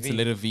 Because I see The it's a V.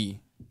 letter V.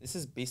 This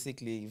is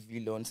basically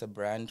Vlone. It's a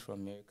brand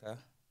from America.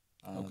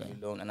 Okay.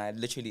 Vlone. And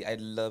I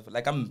love,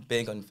 like, I'm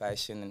big on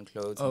fashion and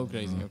clothes. Oh,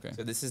 crazy. Okay.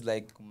 So this is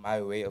like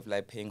my way of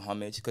like paying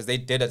homage because they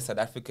did a South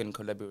African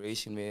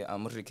collaboration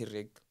with Ricky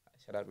Rick.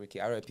 Shout out Ricky,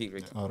 R.I.P.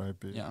 Ricky.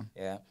 R.I.P. Yeah.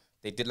 Yeah,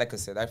 they did like a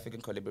South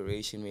African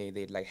collaboration where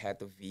they like had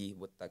the V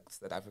with like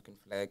South African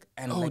flag,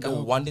 and Oh, like I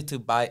dope. wanted to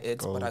buy it,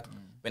 Gold. but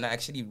when I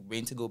actually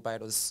went to go buy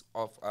it, it was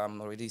off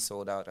already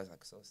sold out. I was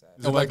like so sad.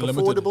 Is Oh, it like like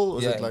limited. affordable? Or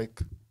is it Yeah.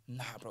 like,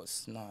 Nah, bro,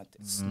 it's not.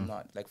 It's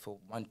not like for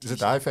one. is it T-shirt.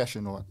 high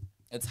fashion or what?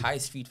 It's high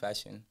street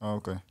fashion. Oh,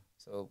 okay.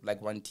 So like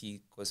one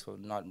tee goes for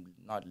not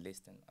less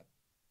than like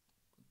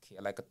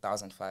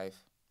 1,005.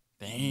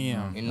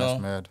 Damn. You That's know?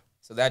 mad.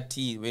 So that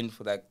tee went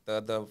for like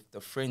the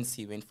fringe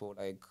he went for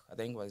like I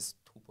think it was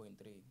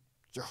 2.3.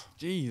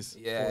 Jeez.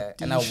 Yeah,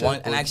 For and I t-shirt, want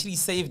and bro. I actually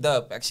saved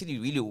up. Actually,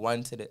 really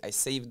wanted it. I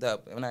saved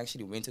up, and when I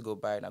actually went to go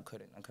buy it, I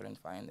couldn't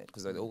find it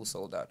because it all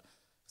sold out.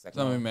 It's like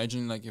So I'm no.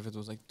 imagining like if it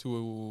was like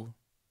two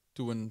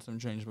and some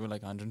change, maybe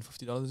like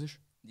 $150 ish.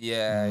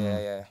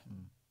 Yeah.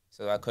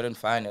 So I couldn't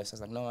find it. So I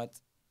was like, no, what?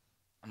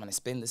 I'm gonna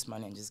spend this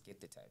money and just get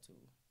the tattoo.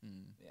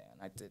 Yeah,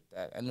 and I did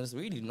that, and it was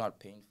really not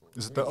painful.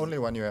 Is it the only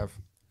one you have?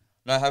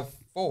 No, I have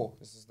 4.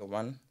 This is the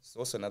one. There's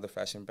also another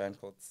fashion brand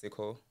called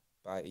Sicko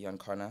by Ian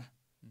Connor,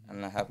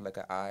 and I have like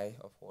an eye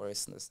of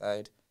Horus on the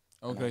side.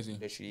 Oh, And I crazy.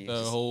 literally The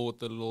just- whole with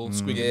the little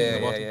squiggly Yeah, in the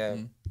yeah, bottom. yeah.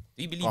 Mm.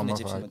 Do you believe in Palm of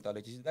Egyptian eye.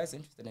 mythology? You guys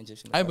interested in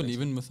Egyptian I mythology?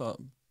 believe in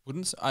mythology.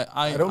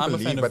 I don't I'm a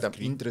believe, fan but of I'm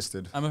Greek.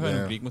 interested. I'm a fan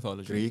Yeah. of Greek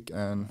mythology. Greek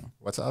and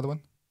what's the other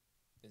one?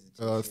 Is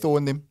Egyptian. Thor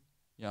and them.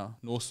 Yeah,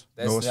 Norse.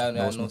 That's- Norse, yeah,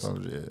 Norse Norse.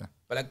 mythology. Yeah.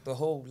 But like the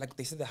whole, like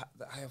they said,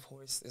 the eye of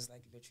Horus is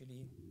like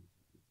literally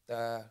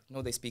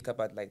they speak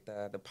about like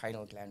the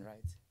pineal gland,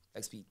 right?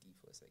 Let's be deep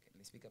for a second.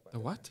 They speak about The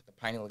what? The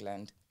pineal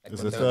gland. Like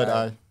It's the the third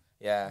eye.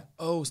 Yeah.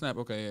 Oh, snap.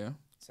 Okay, yeah.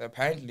 So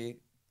apparently,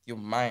 your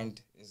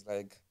mind is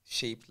like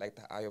shaped like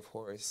the eye of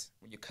Horus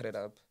when you cut it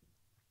up,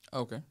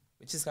 Okay.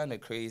 which is kind of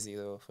crazy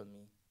though for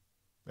me.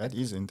 That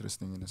is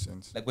interesting in a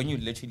sense. Like when you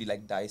literally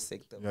like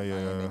dissect the Yeah, mind, yeah,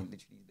 yeah. and then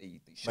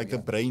literally they show Like you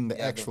the brain, the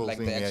yeah, actual like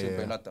thing. the actual yeah, brain,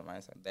 yeah. not the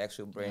mind, the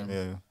actual brain.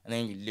 Yeah. And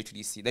then you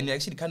literally see. Then it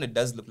actually kind of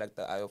does look like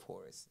the eye of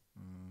Horus,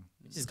 Mm.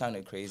 which is kind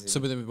of crazy. So,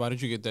 but then why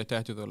did you get that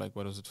tattoo though? Like,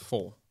 what was it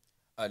for?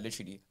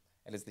 Literally,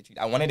 and it's literally.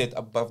 I wanted it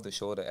above the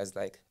shoulder as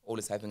like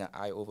always having an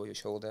eye over your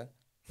shoulder,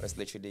 but it's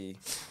literally.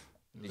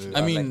 Yeah. I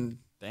I'm mean,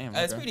 damn.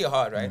 it's okay. pretty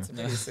hard, right? Yeah. It's a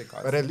very sick.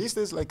 But at least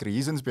there's like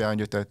reasons behind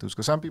your tattoos.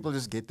 Because some people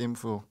just get them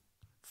for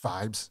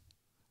vibes.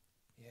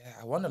 Yeah,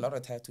 I want a lot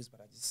of tattoos,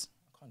 but I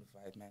can't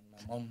vibe,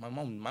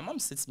 man. My mom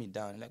sits me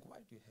down like, why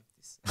do you have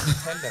this?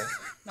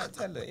 I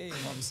tell her, hey,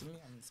 mom, see me,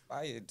 I'm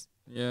inspired.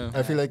 Yeah.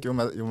 I feel like your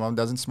mom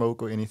doesn't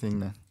smoke or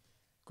anything.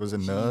 Because a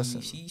nurse.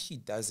 She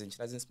doesn't. She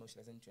doesn't smoke. She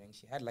doesn't drink.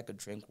 She had like a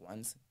drink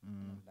once in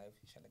her life.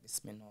 She had like a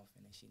Smirnoff,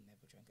 and then she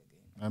never drank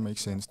again. That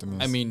makes sense to me.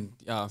 I mean,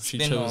 yeah, she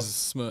Spin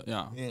chose off.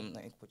 yeah. And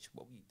like,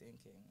 what were you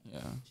thinking? Yeah.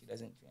 She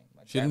doesn't drink.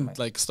 My She dad didn't might-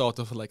 like start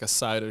off with like a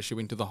cider. She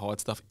went to the hard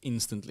stuff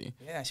instantly.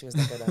 Yeah, she was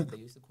like they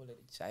used to call it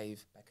a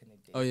jive back in the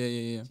day. Oh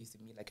yeah. She used to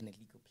meet like in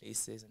illegal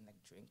places and like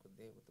drink with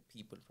the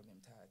people from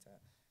Mthatha.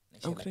 And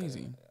then Oh, had, like,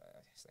 crazy.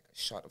 It's like a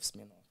shot of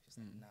Smirnoff. She's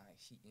like, nah,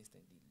 she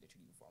instantly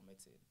literally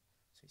vomited.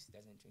 So she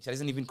doesn't drink. She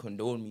doesn't even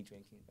condone me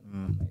drinking. But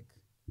I'm like,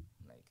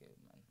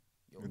 man,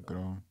 YOLO. Good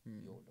girl.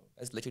 YOLO.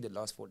 That's literally the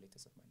last 4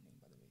 letters of my name,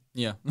 by the way.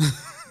 Yeah.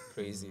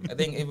 Crazy. I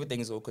think everything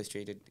is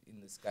orchestrated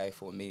in the sky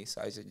for me.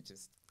 So I should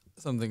just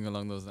Something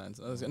along those lines.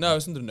 No, I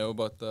just wanted to know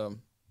about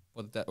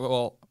what that.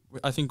 Well,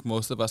 I think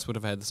most of us would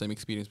have had the same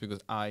experience because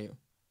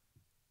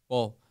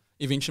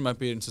eventually my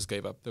parents just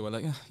gave up. They were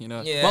like, you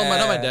know, well,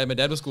 not my dad. My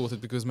dad was cool with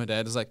it because my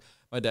dad's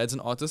an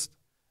artist,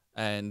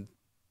 and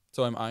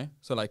so am I.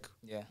 So like,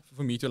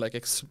 for me to like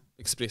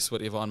express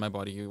whatever on my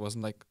body, it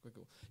wasn't like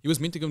he was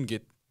meant to go and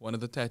get one of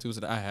the tattoos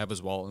that I have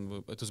as well,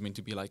 and it was meant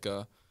to be like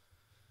a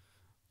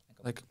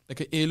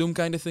heirloom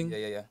kind of thing.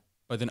 Yeah.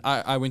 But then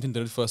I went and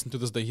did it first, and to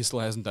this day he still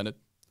hasn't done it.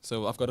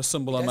 So I've got a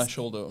symbol on my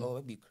shoulder. Oh,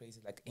 it'd be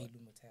crazy, like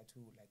heirloom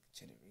tattoo, like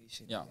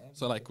generation. Yeah.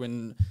 So like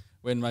when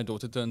my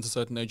daughter turns a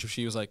certain age,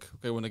 she was like,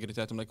 okay, when I get a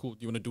tattoo, I'm like, cool. Do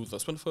you want to do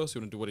this one first?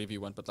 You want to do whatever you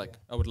want, but like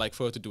I would like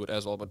for her to do it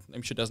as well. But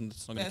if she doesn't,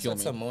 it's not gonna kill me.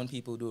 That's what Samoan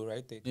people do,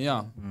 right? They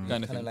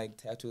kind of like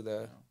tattoo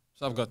the.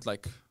 So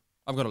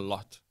I've got a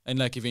lot, and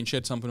like eventually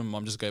at some point, my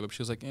mom just gave up.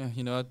 She was like, yeah,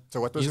 you know what?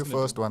 So what was your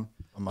first one?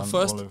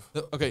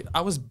 Okay,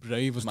 I was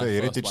brave with my the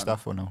first heritage one.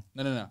 stuff or no?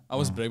 No. I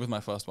was brave with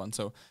my first one.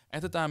 So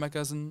at the time, my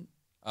cousin,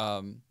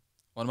 one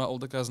of my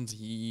older cousins,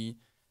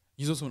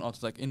 he's also an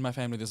artist. Like in my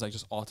family, there's like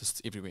just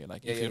artists everywhere.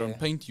 Like if you don't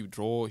paint, you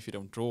draw. If you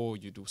don't draw,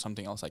 you do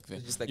something else like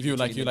that. Like if you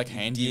like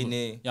handy.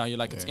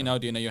 DNA. It's in our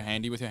DNA. You're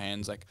handy with your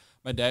hands. Like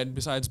my dad,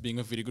 besides being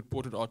a very good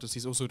portrait artist,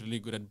 he's also really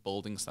good at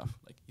building stuff.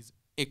 Like he's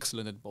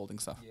excellent at building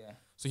stuff. Yeah.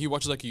 So he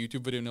watches like a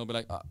YouTube video and he'll be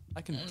like, I'm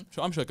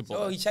sure I can build.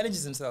 Oh, he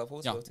challenges himself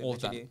also. Yeah, all the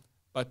time.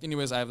 But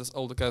anyways, I have this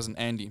older cousin,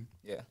 Andy.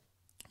 Yeah.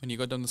 When he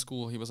got done to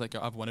school, he was like,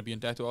 I want to be a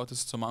tattoo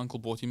artist. So my uncle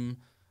bought him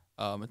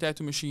a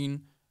tattoo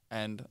machine,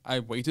 and I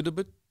waited a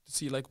bit to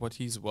see like what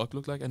his work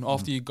looked like. And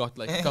after he got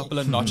like a couple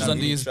of notches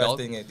under his belt,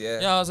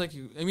 I was like,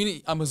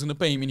 I was gonna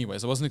pay him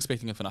anyways. I wasn't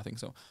expecting it for nothing.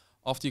 So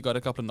after he got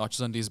a couple of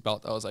notches under his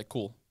belt, I was like,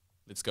 cool,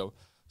 let's go.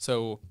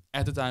 So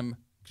at the time,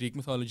 Greek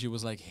mythology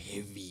was like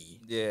heavy.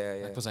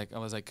 Yeah. I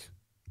was like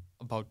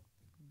about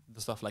the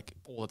stuff like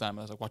all the time.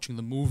 I was like watching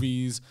the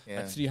movies.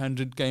 Like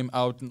 300 came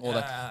out and all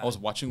that. I was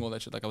watching all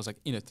that shit. Like I was like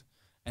in it.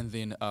 And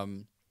then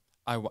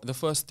the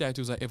first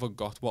tattoos I ever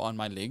got were on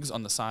my legs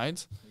on the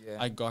sides. Yeah.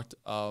 I got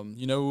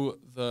you know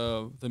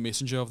the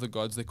messenger of the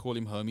gods. They call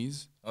him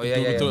Hermes. Oh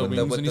with the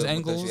wings on his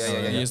ankles.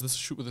 He has this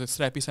shoe with the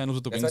strappy sandals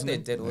with the wings. That's what they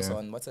did also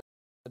on what's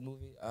that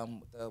movie?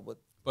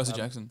 Percy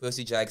Jackson.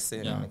 Percy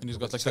Jackson. Yeah, and he's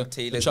got like Chuck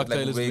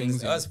Taylor's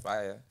wings. That was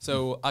fire.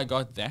 So I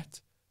got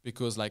that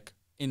because like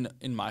in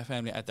my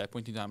family at that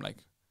point in time, like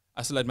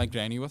I still had my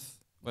granny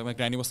my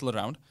granny was still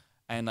around,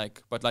 and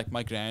like but like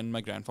my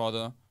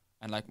grandfather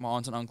and like my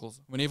aunts and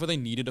uncles, whenever they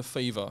needed a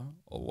favor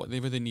or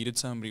whenever they needed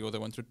somebody or they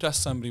wanted to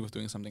trust somebody with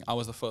doing something, I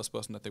was the first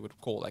person that they would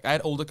call. Like I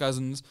had older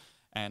cousins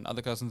and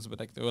other cousins, but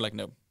like they were like,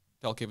 no,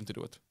 tell Kevin to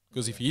do it,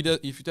 because if you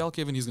tell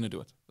Kevin, he's gonna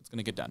do it. It's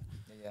gonna get done.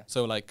 Yeah.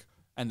 So like,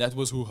 and that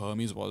was who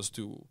Hermes was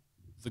to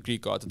the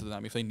Greek gods at the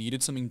time. If they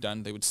needed something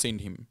done, they would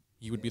send him.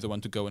 He would be the one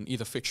to go and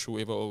either fetch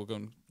whoever or go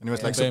and he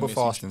was like super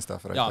fast and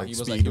stuff, right? Yeah, like he was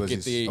speed like,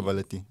 was his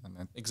ability.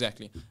 And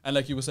exactly. And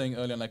like you were saying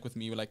earlier, like with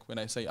me, like when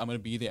I say I'm going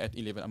to be there at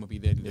 11, I'm going to be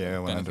there at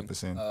 11. Yeah,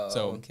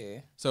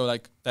 100%. So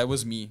like that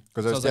was me.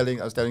 Because I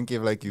was telling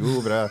Kev like, you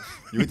bruh,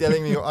 you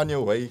telling me you're on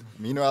your way.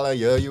 Meanwhile I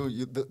hear you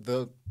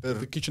the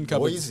kitchen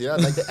cupboard.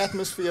 Like the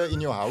atmosphere in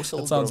your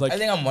household. Sounds like I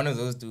think I'm one of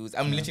those dudes.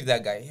 I'm literally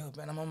that guy. Yo,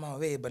 man, I'm on my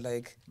way, but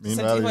like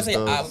meanwhile,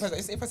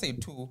 if I say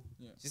two,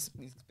 just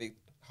expect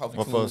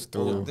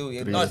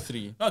not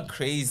three. Not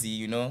crazy,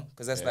 you know,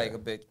 because that's like a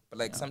bit. But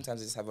like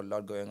sometimes I just have a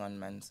lot going on,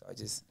 man. So I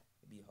just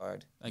be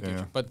hard. I get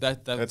you. But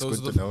that's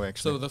those good to know,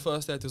 actually. So the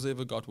first tattoos I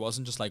ever got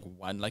wasn't just like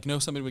one. Like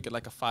somebody would get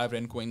like a 5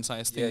 rand coin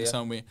size thing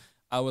somewhere.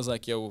 I was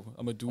like, yo,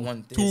 I'm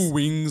gonna do 2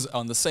 wings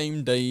on the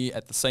same day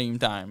at the same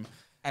time.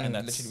 And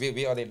that's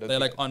literally, where are they? They're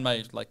like on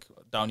my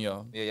down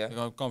here. Yeah.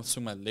 I can't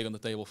swing my leg on the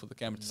table for the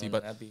camera to see.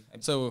 But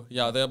so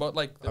they're about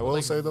like. I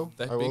will say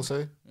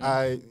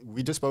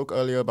we just spoke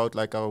earlier about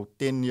like our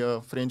 10-year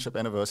friendship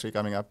anniversary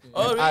coming up.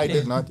 Oh, really?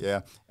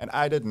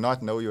 I did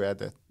not know you had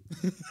that.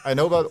 I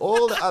know about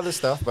all the other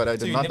stuff, but I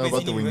did not know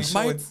about the wings.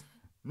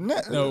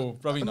 No,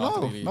 probably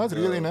not really. Not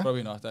really, no.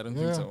 Probably not. I don't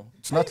think so.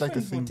 It's not like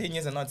a thing. 10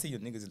 years and not see your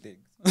niggas' legs.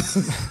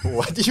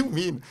 What do you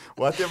mean?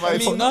 What am I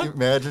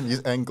imagine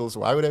his ankles?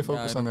 Why would I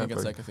focus on that? I think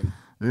it's like a thing.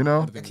 You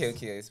know? Okay.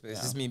 It's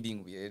just me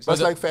being weird. But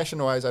like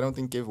fashion-wise, I don't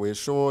think Kev wears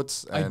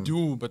shorts. I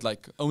do, but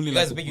like only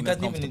like. You guys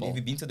have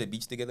you been to the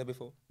beach together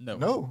before?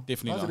 No,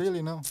 definitely not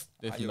really. No,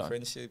 definitely not.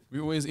 Friendship. We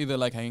always either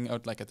like hanging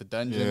out like at the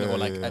dungeon or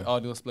like at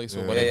Aadil's place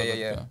or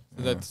whatever.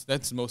 So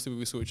that's mostly where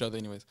we saw each other,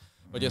 anyways.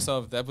 But yes,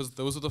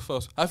 those were the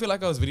first. I feel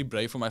like I was very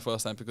brave for my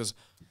first time because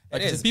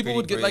like people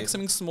would get like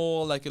something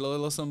small, like a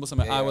little symbol,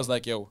 something. I was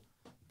like, yo,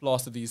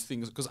 plaster these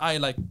things because I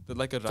did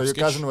like a rough sketch. So your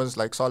cousin was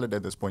like solid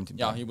at this point in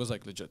time. Yeah, he was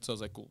like legit. So I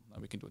was like, cool, now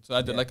we can do it. So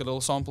I did like a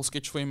little sample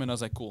sketch for him, and I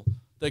was like, cool,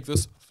 take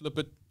this, flip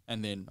it,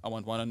 and then I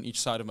want one on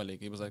each side of my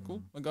leg. He was like,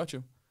 cool, I got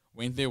you.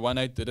 Went there one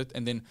night, did it,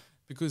 and then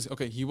because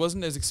he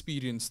wasn't as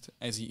experienced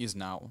as he is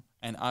now,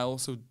 and I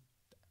also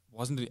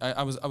wasn't.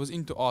 I was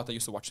into art. I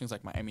used to watch things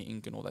like Miami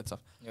Ink and all that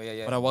stuff.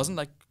 Yeah. But I wasn't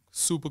like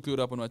super clued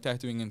up on what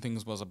tattooing and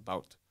things was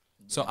about.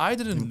 So I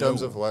didn't know. In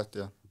terms of what,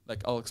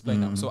 Like I'll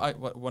explain now. So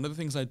one of the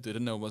things I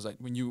didn't know was like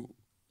when you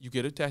you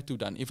get a tattoo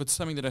done, if it's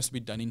something that has to be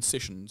done in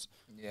sessions,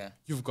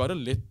 you've got to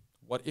let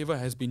whatever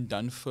has been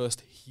done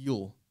first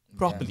heal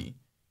properly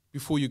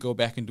before you go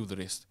back and do the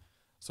rest.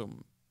 So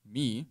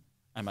me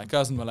and my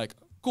cousin were like,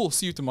 cool,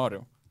 see you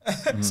tomorrow.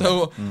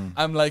 So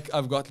I'm like,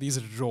 I've got these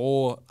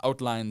raw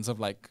outlines of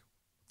like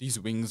these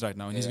wings right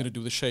now, and he's going to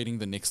do the shading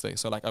the next day.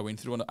 So like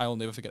I'll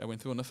never forget, I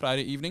went through on a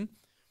Friday evening,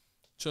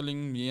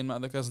 chilling, me and my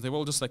other cousins, they were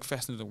all just like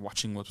fascinated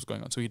watching what was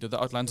going on. So he did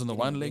the outlines on the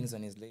one leg.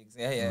 On his legs.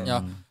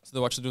 So they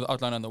watched him do the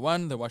outline on the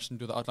one, they watched him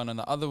do the outline on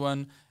the other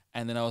one,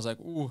 and then I was like,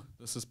 ooh,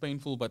 this is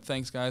painful, but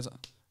thanks guys.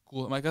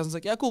 Cool. My cousin's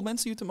like, yeah, cool, man,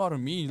 see you tomorrow.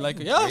 Me, like,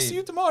 yeah, brave. See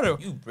you tomorrow.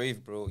 You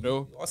brave, bro.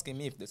 You asking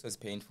me if this was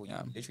painful.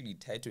 You're literally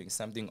tattooing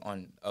something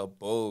on a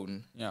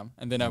bone. Yeah.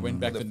 And then I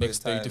went back the next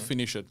day to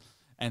finish it.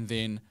 And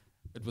then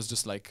it was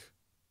just like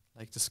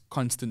this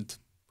constant,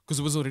 because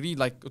it was already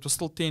like, it was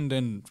still tender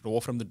and raw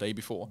from the day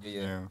before.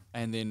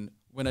 And then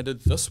when I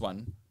did this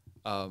one,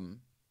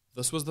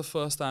 this was the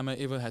first time I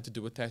ever had to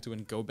do a tattoo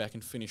and go back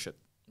and finish it.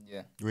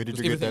 Yeah. Where did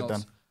you get that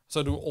done?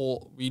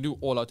 So we do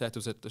all our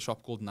tattoos at the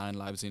shop called 9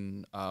 Lives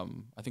in, I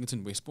think it's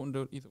in Westbourne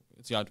Road.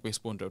 It's at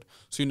Westbourne Road.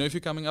 So if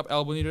you're coming up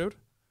Albany Road,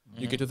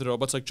 you get to the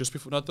robots like just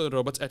before, not the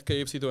robots at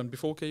KFC, the one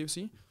before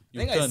KFC. I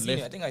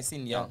think I've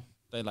seen.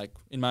 They're like,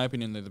 in my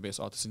opinion, they're the best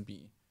artists in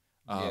PE.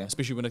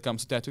 Especially when it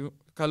comes to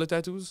color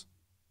tattoos.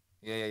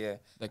 Yeah.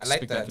 Like I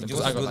like that. Did you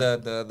also do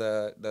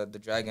the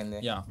dragon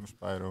there? Yeah.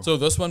 Spyro. So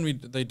this one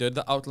they did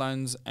the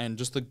outlines and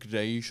just the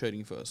grey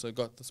shading first. So I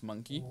got this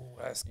monkey. Ooh,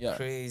 that's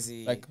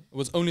crazy. Like it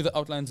was only the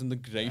outlines and the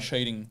grey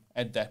shading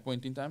at that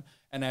point in time,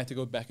 and I had to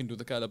go back and do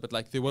the color. But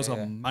like there was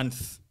a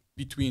month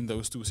between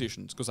those two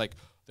sessions, because like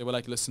they were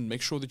like, listen,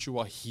 make sure that you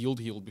are healed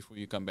before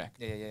you come back.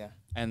 Yeah.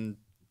 And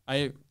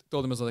I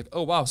told them, I was like,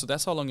 oh wow, so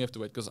that's how long you have to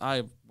wait, because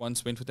I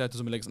once went for tattoos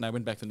on my legs and I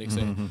went back the next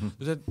day.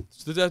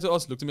 The tattoo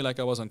also looked at me like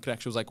I was on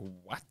crack. She was like,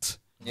 what?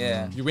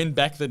 Yeah. You went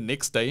back the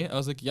next day? I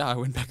was like, yeah, I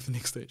went back the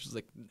next day. She was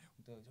like,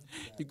 no,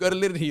 you gotta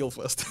let it heal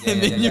first,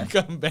 and then you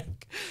come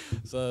back.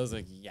 So I was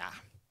like, yeah.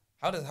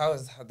 How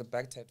the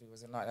back tattoo,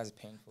 was it not as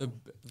painful?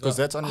 Because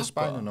that's on your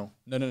spine, or no?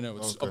 No.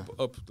 It's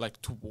up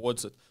like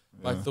towards it.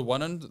 Like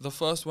the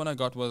first one I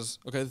got was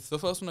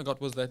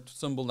that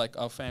symbol, like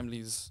our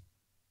family's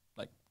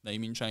like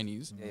name in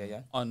Chinese.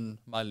 On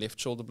my left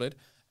shoulder blade,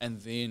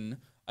 and then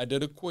I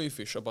did a koi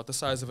fish about the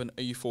size of an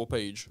A4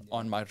 page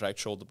on my right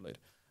shoulder blade.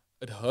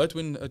 It hurt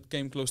when it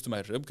came close to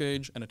my rib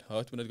cage, and it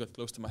hurt when it got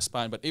close to my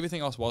spine, but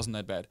everything else wasn't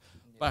that bad.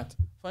 But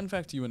fun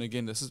fact to you, and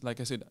again, this is like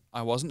I said,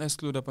 I wasn't as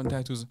clued up on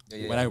tattoos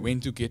when I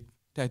went to get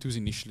tattoos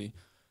initially,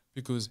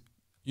 because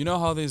you know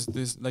how there's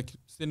like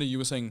Stena, you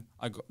were saying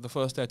the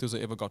first tattoos I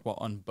ever got were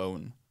on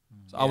bone.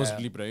 So I was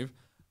really brave.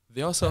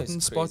 There are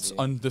certain spots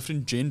on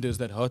different genders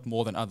that hurt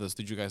more than others.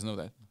 Did you guys know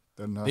that?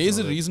 There's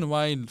a reason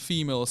why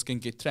females can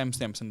get tramp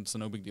stamps and it's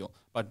no big deal,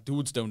 but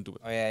dudes don't do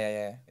it. Oh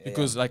yeah.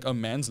 Because like a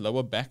man's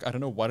lower back, I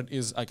don't know what it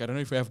is. Like I don't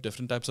know if we have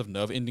different types of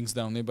nerve endings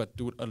down there, but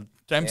dude, a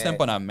tramp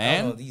stamp on a man.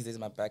 I don't know, these days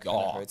my back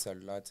hurts a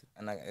lot,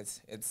 and like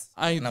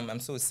I'm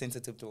so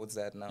sensitive towards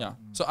that now. Yeah.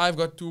 So I've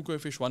got two koi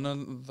fish, one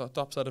on the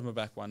top side of my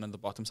back, one on the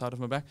bottom side of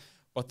my back.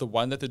 But the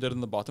one that they did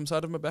on the bottom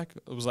side of my back,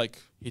 it was like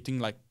hitting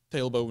like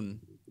tailbone,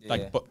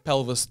 like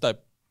pelvis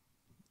type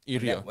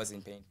area. That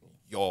wasn't painful.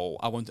 Yo,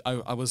 I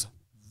was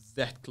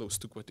that close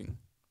to quitting.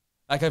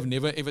 Like I've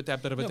never ever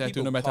tapped out of a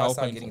tattoo, no matter how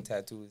painful. Getting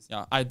tattoos.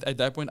 Yeah, at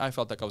that point I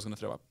felt like I was gonna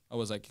throw up. I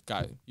was like,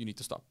 guy, you need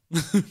to stop.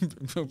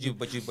 But you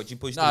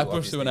pushed. I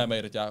pushed through and I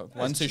made it. Yeah,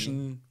 one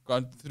session,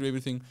 got through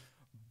everything.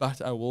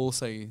 But I will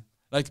say,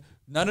 like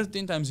 9 out of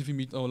 10 times, if you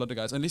meet a whole lot of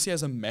guys, unless he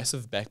has a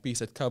massive back piece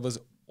that covers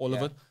all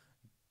of it,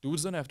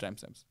 dudes don't have tramp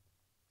stamps,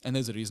 and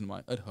there's a reason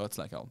why. It hurts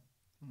like hell.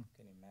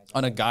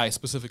 On a guy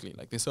specifically,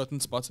 like there's certain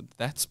spots.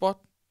 That spot.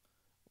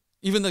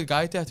 Even the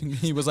guy tattooing me,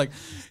 he was like,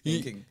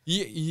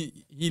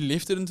 he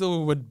left it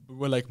until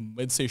we're like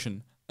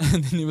mid-session.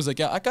 And then he was like,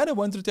 yeah, I kind of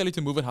wanted to tell you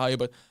to move it higher,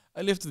 but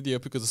I left it there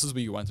because this is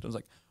where you wanted. I was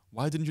like,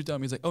 why didn't you tell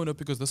me? He's like, oh no,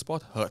 because the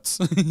spot hurts.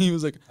 He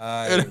was like,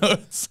 it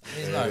hurts.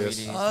 He's not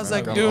really. I was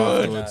like,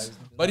 dude.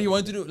 But he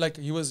wanted to, like,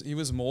 he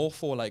was more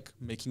for like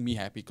making me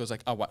happy, because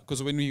like,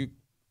 because when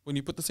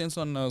you put the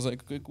sensor on, I was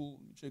like, okay, cool,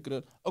 check it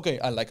out. Okay,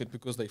 I like it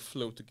because they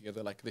flow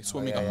together, like they're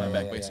swimming up my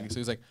back basically. So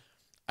he's like,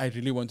 I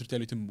really wanted to tell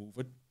you to move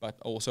it, but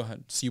also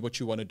see what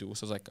you want to do.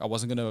 So I was like, I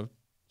wasn't going to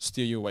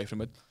steer you away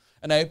from it.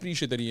 And I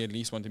appreciate that he at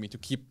least wanted me to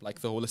keep like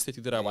the whole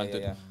aesthetic that I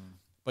wanted.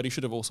 But he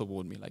should have also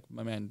warned me, like,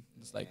 my man,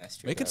 it's like,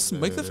 make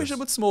the fish a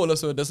bit smaller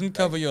so it doesn't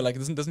cover your, like,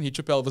 it doesn't hit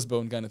your pelvis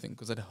bone kind of thing,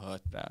 because it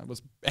hurt. It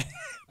was bad.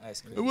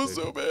 It was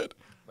so bad.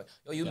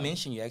 But you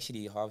mentioned you're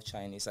actually half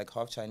Chinese, like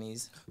half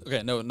Chinese.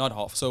 Okay, no, not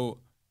half. So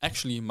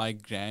actually my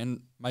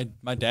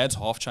dad's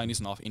half Chinese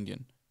and half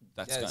Indian.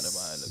 That's kind of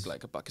why I look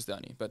like a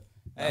Pakistani, but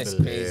that's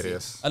crazy.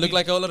 I look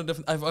like a lot of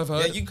different. I've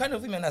heard. Yeah, you kind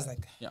of women as like.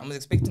 I was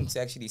expecting to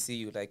actually see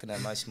you like in a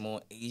much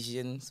more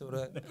Asian sort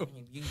of.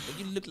 You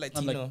look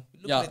Latino.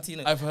 You look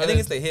Latino. I've heard. I think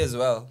it's the hair as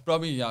well.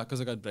 Probably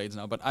because I got braids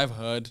now. But I've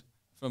heard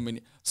from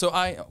many. So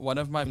one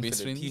of my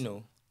best friends.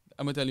 I'm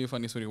gonna tell you a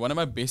funny story. One of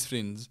my best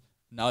friends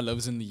now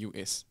lives in the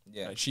US.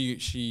 Yeah. Right?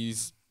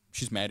 She's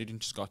married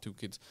and she's got 2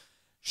 kids.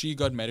 she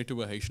got married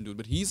to a Haitian dude,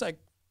 but he's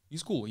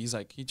cool. He's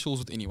like, he chills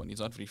with anyone. He's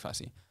not very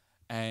fussy.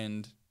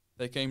 And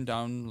they came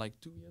down like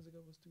 2 years ago.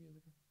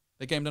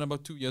 They came down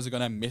about 2 years ago,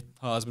 and I met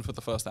her husband for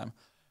the first time,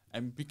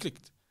 and we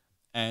clicked.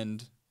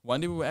 And one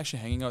day we were actually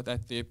hanging out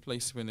at their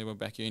place when they were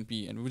back here in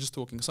PE, and we were just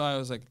talking. So I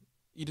was like,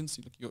 Eden,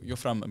 you're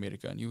from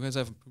America, and you guys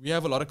we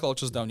have a lot of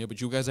cultures down here, but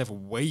you guys have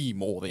way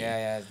more there.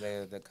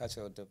 Yeah, the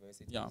cultural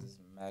diversity is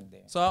mad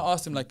there. So I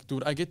asked him, like,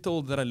 dude, I get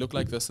told that I look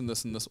like this and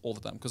this and this all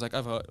the time, because like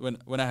I've heard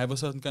when I have a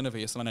certain kind of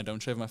hairstyle and I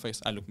don't shave my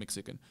face, I look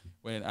Mexican.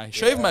 When I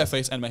shave my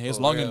face and my hair's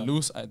long and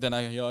loose, then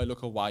I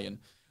look Hawaiian.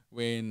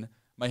 When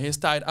my hair's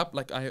tied up,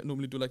 like I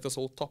normally do like this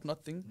whole top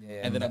knot thing,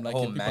 and then I'm like,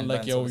 people are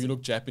like, yo, you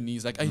look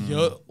Japanese. Like I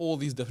hear all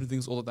these different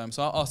things all the time.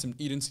 So I asked him,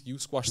 Eden, you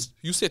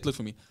settle it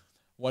for me.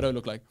 What do I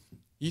look like?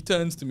 He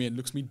turns to me and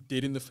looks me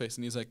dead in the face,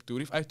 and he's like,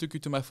 dude, if I took you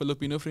to my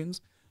Filipino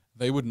friends,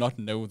 they would not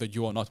know that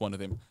you are not one of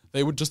them.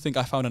 They would just think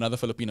I found another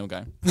Filipino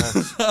guy.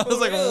 I was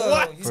like,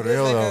 what? For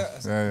real, though.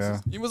 Yeah.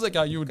 He was like,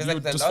 you would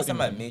like the just last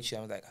time I met you,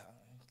 I was like,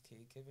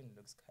 okay, Kevin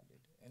looks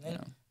colored. And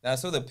then I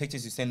saw the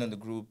pictures you sent on the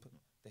group,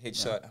 the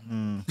headshot.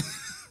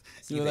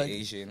 See the like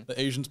Asian.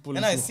 The Asians pulling.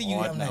 And I see you,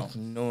 I'm now. like,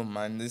 no,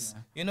 man, this,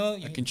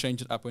 I can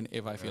change it up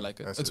whenever I feel like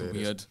it. It's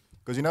weird.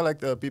 Because like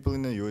the people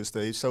in the US,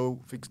 they're so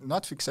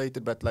not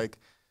fixated, but like,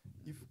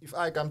 if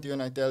I come to you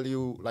and I tell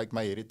you like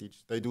my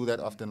heritage, they do that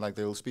often. Like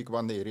they'll speak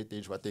about their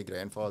heritage, what their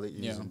grandfather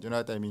is, and you know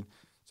what I mean.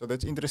 So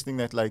that's interesting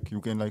that like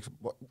you can like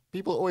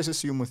people always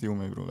assume with you,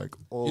 bro. Like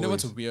always. You know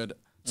what's weird?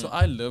 So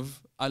I live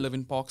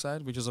in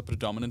Parkside, which is a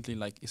predominantly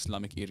like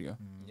Islamic area.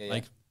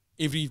 Like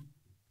every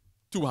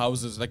 2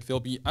 houses, like there'll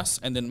be us,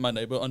 and then my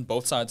neighbor on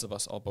both sides of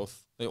us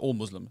they're all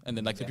Muslim, and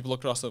then like the people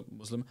across are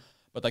Muslim.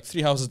 But like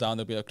 3 houses down,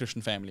 there'll be a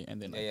Christian family,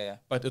 and then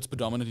but it's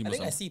predominantly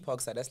Muslim. I think I see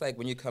Parkside. That's like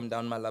when you come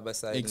down Malaba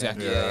side.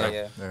 Exactly.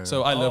 Yeah.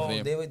 So I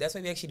live there. That's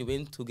why we actually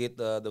went to get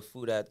the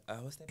food at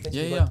what's that place?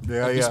 Yeah.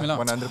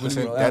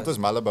 100%. That was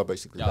Malaba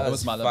basically. Yeah, that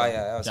was Malaba.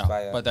 That was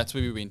fire. But that's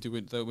where we went to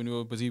when we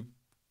were busy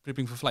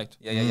prepping for flight.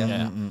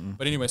 Yeah.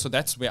 But anyway, so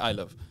that's where I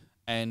live.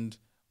 And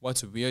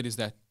what's weird is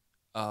that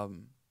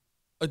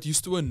it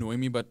used to annoy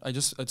me, but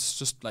it's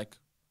just like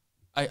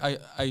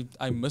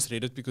I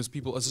misread it because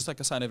people, it's just like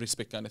a sign of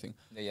respect kind of thing.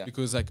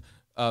 Because like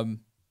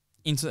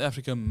in South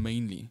Africa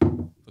mainly,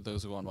 for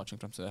those who aren't watching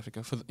from South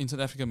Africa, in South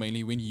Africa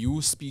mainly, when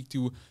you speak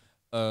to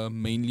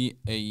mainly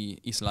a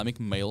Islamic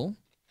male,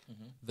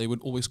 they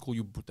would always call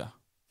you Buddha.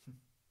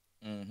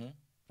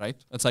 Right?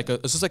 It's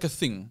just like a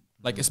thing.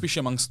 Like especially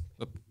amongst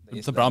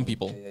the brown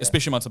people,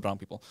 especially amongst the brown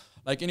people.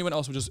 Like anyone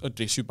else would just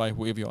address you by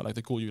whoever you are. Like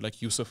they call you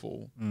like Yusuf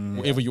or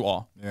whoever you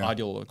are.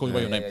 Aadil, call you by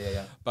your name.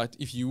 But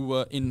if you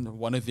were in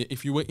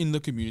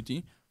the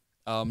community,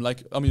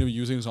 like I mean, we're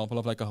using an example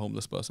of like a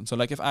homeless person. So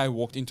like if I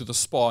walked into the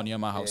spa near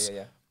my house,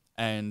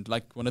 and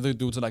like one of the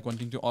dudes are like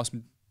wanting to ask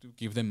me to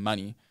give them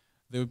money,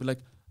 they would be like,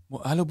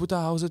 well, hello Buddha,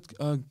 how's it?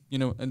 You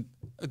know, and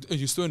it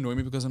used to annoy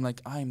me because I'm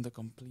like, I'm the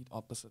complete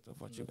opposite of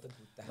what you.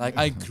 Like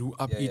I grew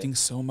up eating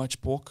so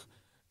much pork.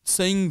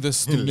 Saying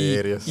this to me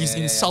is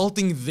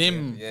insulting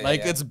them.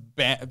 It's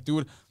bad,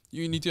 dude.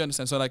 You need to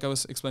understand. So like I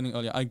was explaining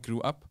earlier, I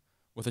grew up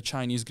with a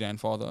Chinese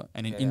grandfather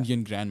and an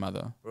Indian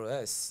grandmother. Bro,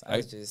 that's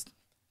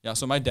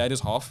so my dad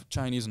is half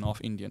Chinese and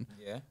half Indian.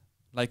 Yeah.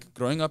 Like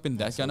growing up in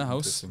that kind of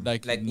house,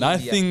 like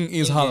nothing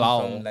India, is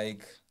halal. From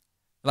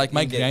like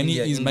my granny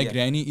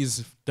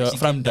is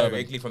from Durban.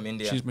 Directly from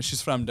India.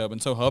 She's from Durban.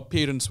 So her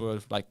parents were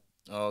like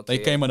they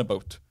came on a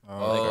boat.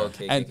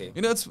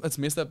 You know, it's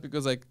messed up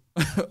because like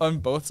on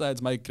both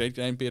sides, my great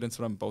grandparents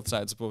from both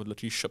sides were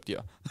literally shipped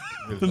here.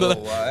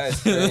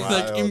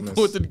 Like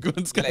imported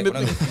goods. Like one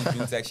of the few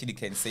dudes actually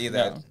can say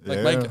that.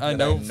 I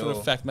know for a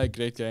fact my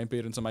great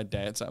grandparents and my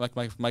dad's side, like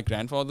my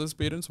grandfather's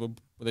parents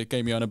they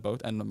came here on a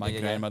boat, and my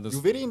grandmother's.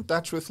 You're very in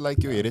touch with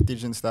like your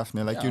heritage and stuff,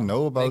 man. Like you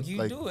know about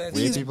like where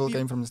people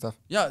came from and stuff.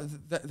 Yeah,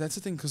 that's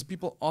the thing, because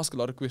people ask a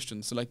lot of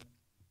questions. So like,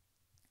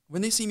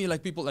 when they see me,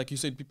 like people, like you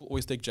said, people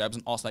always take jabs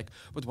and ask like,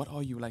 but what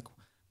are you like?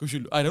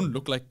 Because I don't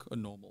look like a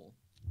normal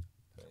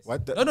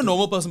person. Not a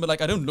normal person, but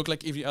like I don't look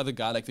like every other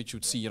guy like that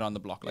you'd see around the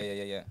block.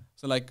 Like,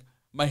 So like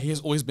my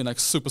hair's always been like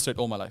super straight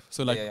all my life.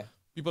 So like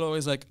people are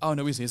always like, oh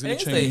no, his hair's gonna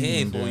change. It's the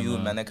hair for you,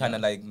 man. It kind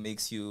of like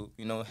makes you,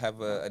 have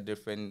a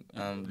different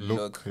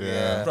look.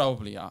 Yeah.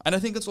 Probably, yeah. And I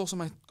think it's also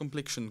my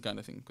complexion kind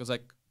of thing, because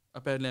like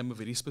apparently I'm a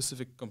very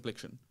specific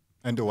complexion.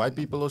 And do white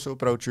people also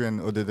approach you,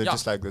 or did they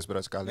just like this,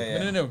 but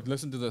No.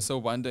 Listen to this. So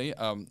one day,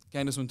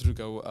 Candice wanted to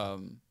go.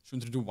 She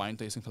wanted to do wine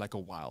tasting for like a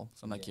while.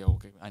 So I'm like,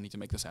 okay, I need to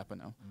make this happen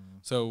now.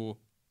 So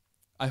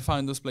I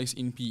found this place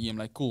in PE. I'm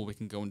like, cool, we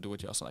can go and do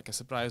it here. So like, I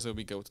surprise her.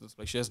 We go to this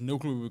place. She has no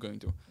clue where we're going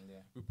to.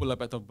 We pull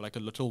up at a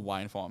little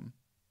wine farm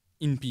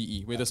in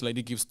PE, where this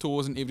lady gives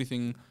tours and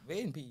everything. Where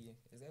in PE?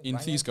 Is that in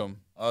Thiescombe.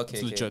 Okay,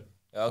 it's legit.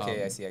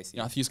 Okay, I see.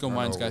 Yeah, Thiescombe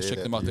wines, guys, check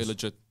them out. They're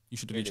legit. You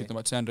should really check them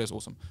out. Sandra is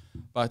awesome.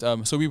 But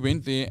so we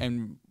went there,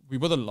 and we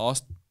were the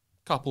last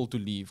couple to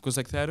leave, because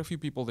like there had a few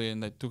people there,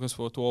 and they took us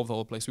for a tour of the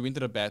whole place. We went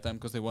at a bad time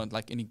because there weren't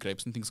like any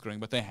grapes and things growing,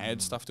 but they had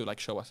stuff to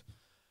like show us.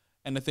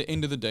 And at the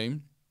end of the day,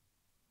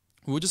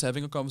 we were just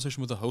having a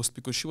conversation with the host,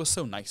 because she was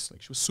so nice.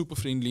 Like she was super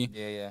friendly.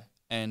 Yeah.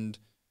 And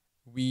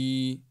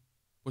we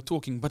were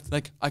talking, but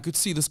like I could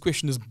see this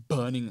question is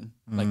burning,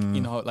 like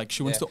in her, like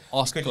she wants to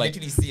ask, you could like,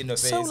 literally see in her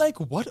so face. like,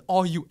 what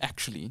are you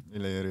actually?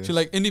 Hilarious. She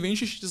like, and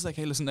eventually she's just like,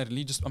 hey, listen,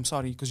 I'm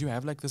sorry, because you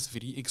have like this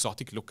very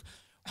exotic look.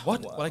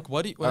 What, like,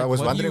 what? I was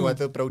wondering what what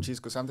the approach is,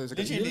 because sometimes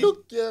like, you Literally.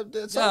 look, yeah,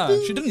 there's Yeah,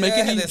 something. she didn't make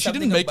any. there's She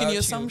didn't something make any about you.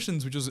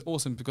 assumptions, which was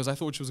awesome because I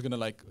thought she was gonna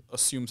like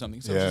assume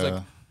something. So she's Yeah.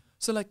 like,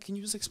 so like, can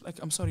you just explain?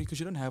 Like, I'm sorry, because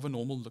you don't have a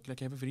normal look.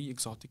 Like, you have a very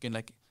exotic and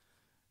like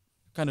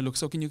kind of look.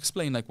 So can you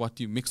explain like what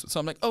you mix with?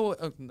 So I'm like,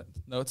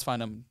 no, it's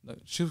fine.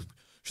 She thought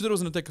it was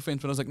gonna take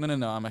offense, but I was like, no,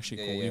 I'm actually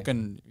cool. yeah. You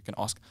can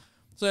ask.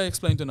 So I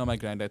explained to her, my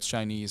granddad's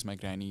Chinese, my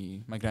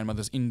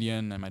grandmother's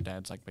Indian, and my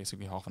dad's like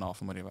basically half and half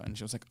and whatever. And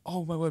she was like,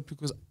 oh my word,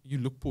 because you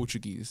look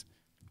Portuguese.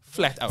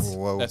 Flat out.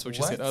 Whoa. That's what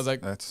she said. I was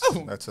like, That's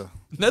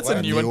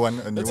a new one.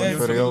 a new That's one a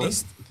for new real.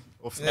 list.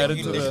 Of Yeah, added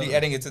you're to the- literally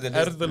adding it to the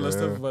list. Added the list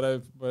Yeah. of what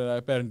I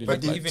apparently But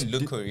like. do you even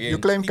look Korean. You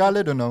claim People-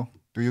 colored or no?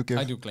 Do you give?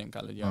 I do claim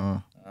colored,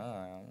 yeah.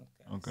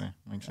 Okay,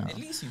 makes sense. At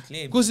least you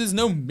claim. Because there's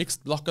no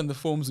mixed block on the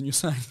forms when you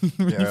sign.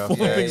 Yeah.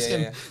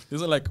 Yeah.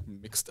 There's like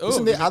mixed.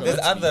 Isn't there because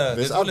other-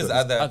 There's always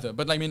other. other.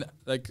 But I mean,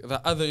 like the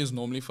other is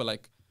normally for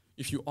like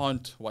if you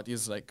aren't what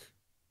is like.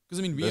 Because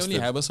I mean, we only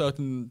Listed. have a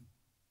certain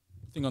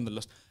thing on the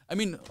list. I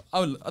mean,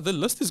 the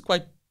list is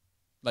quite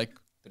like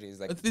There's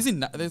like,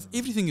 there's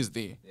everything is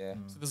there. yeah.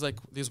 So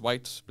there's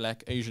white,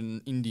 black,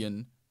 Asian,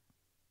 Indian,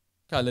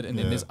 colored, and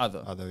then Yeah. there's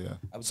other. Other, yeah.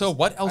 I would So just-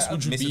 what else I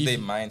would you mess be? with their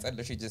minds. I'd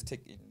literally just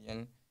take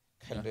Indian,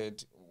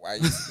 colored,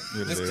 white, just for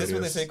the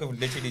Hilarious. sake of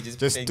literally just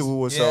Just playing- two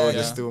or so, yeah,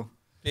 just Yeah. two.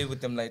 play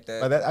with them like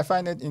that. But I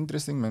find it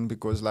interesting, man,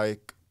 because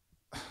like,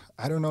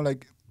 I don't know,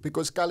 like,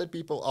 because colored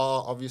people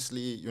are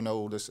obviously,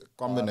 this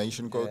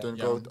combination, quote yeah,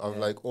 unquote, of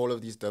like all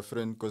of these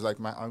different, because like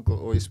my uncle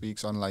always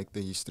speaks on like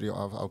the history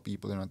of our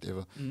people and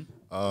whatever.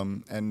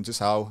 And just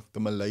how the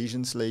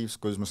Malaysian slaves,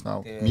 because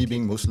now Yeah, me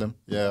being Muslim,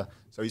 yeah.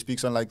 So he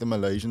speaks on like the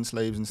Malaysian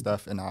slaves and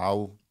stuff, and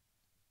how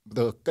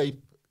the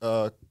Cape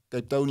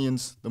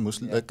Townians, the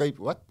Muslim, Cape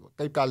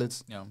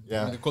Coloreds, Yeah.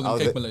 yeah. They call how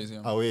them Cape they- Malays,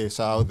 yeah. Oh yeah,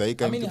 so how they how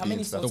came many to be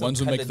and sorts stuff. The of ones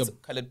who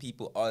make colored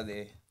people are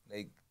there?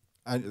 Like,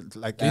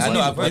 Like Yeah, I know,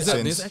 I've heard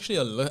There's sense. actually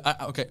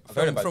okay. I've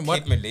heard about From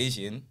Cape what?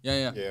 Malaysian.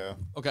 Yeah. Yeah.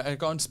 Okay, I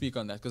can't speak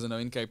on that because I know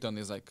in Cape Town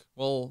there's like,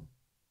 well,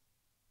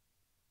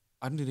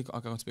 I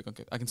can't speak on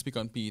Cape. I can speak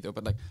on PE though,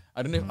 but like,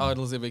 I don't know if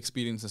Aadil's ever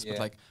experienced this, but Yeah.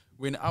 like,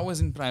 when I was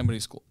in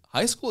primary school,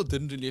 high school it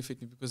didn't really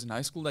affect me because in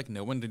high school, like,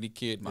 no one really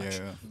cared much.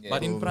 Yeah. Yeah.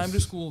 But in primary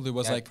school, there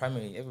was Yeah, like,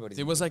 primary, everybody's.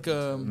 there was like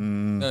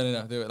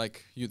no. They were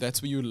like,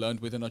 that's where you learned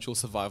whether or not you'll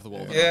survive the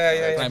world. or not.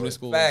 Yeah. Like, primary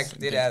school. was Fact,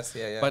 did intense. ask,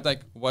 yeah. But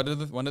like, one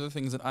of the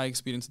things that I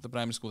experienced at the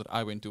primary school that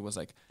I went to was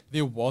like,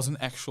 there was an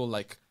actual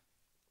like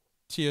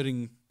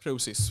tiering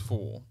process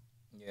for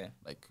yeah.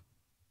 like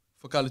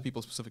for colored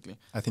people specifically.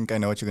 I think I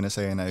know what you're gonna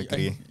say, and I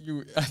agree.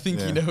 I think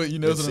Yeah. you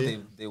know Let's what I'm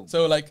see. They,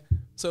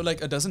 So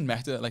like it doesn't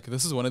matter. Like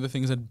this is one of the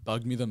things that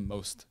bugged me the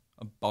most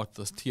about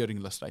this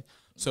tiering list, right?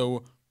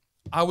 So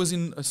I was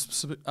in a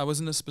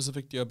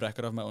specific tier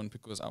bracket of my own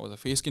because I was a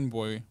fair skinned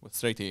boy with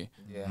straight hair.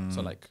 yeah.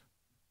 So like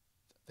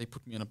they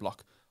put me in a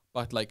block.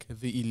 But like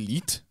the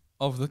elite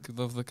of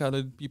the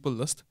colored people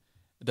list,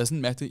 it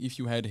doesn't matter if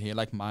you had hair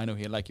like mine or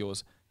hair like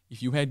yours.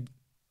 If you had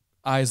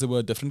eyes that were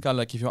a different color,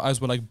 like if your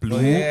eyes were like blue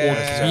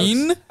or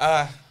green,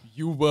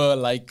 you were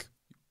like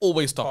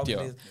always top tier.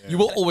 Probably. You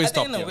were always At the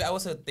top end of tier. it, I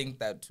also think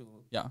that too.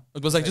 Yeah,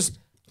 it was like just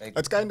Like,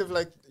 It's kind of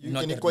like you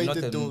Not can the- equate not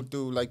it the-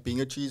 to like being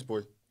a cheese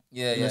boy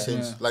yeah, in yeah. a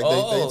sense. Yeah. Like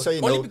they say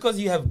only no. because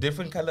you have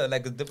different color,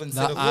 like a different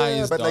set The of eye-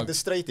 Yeah, eyes, but like dog. the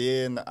straight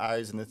hair and the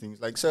eyes and the things,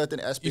 like certain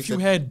aspects. if you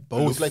that had look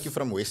both. like you're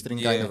from Western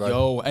Yeah. kind of. Vibe.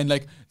 Yo, and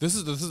like this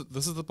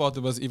is the part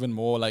that was even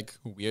more like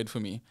weird for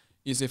me.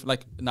 Is if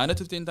like 9 out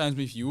of 10 times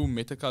if you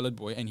met a colored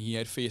boy and he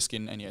had fair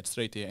skin and he had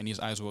straight hair and his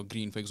eyes were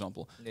green, for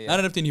example, Yeah. 9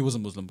 out of 10 he was a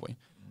Muslim boy.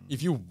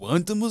 If you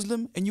weren't a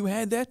Muslim and you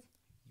had that,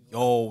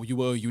 yo, you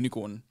were a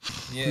unicorn.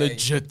 Yeah,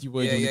 Legit, you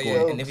were a yeah, unicorn.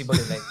 yeah. And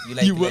everybody like you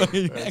like You were like,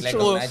 an like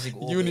actual a magic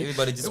orb. uni-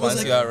 Everybody just It was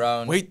wants like, you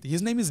around. Wait,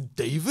 his name is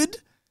David,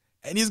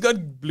 and he's got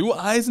blue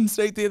eyes and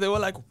straight hair. They were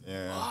like,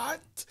 Yeah.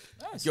 what?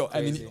 That's Yo,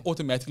 I mean, crazy.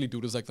 automatically,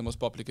 dude is like the most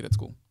popular kid at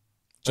school.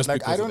 Just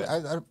like I because of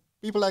don't, that.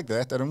 people like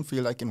that. I don't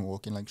feel like in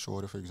walking like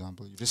shorter, for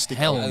example. You just stick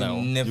Hell out.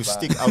 no. Never. You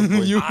stick out.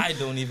 boy. I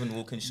don't even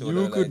walk in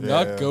shoulder. You could like,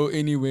 not Yeah. go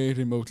anywhere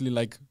remotely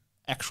like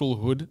actual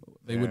hood.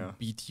 They Yeah. would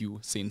beat you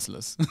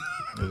senseless.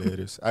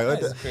 Hilarious. I heard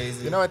That's that.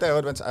 crazy. You know what I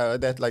heard once? I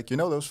heard that like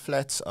those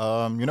flats.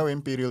 You know where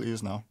Imperial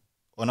is now,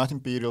 or not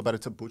Imperial, but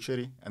it's a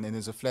butchery, and then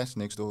there's a flat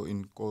next door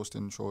in Coast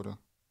and Shorter.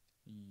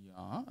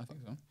 Yeah, I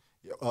think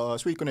so.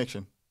 Sweet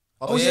Connection.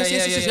 Oh, yeah,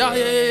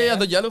 yeah,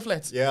 the yellow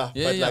flats. Yeah,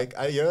 Yeah, but yeah. like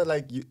I hear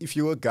like if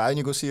you're a guy and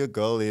you go see a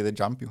girl there, they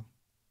jump you,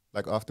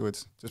 like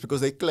afterwards, just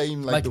because they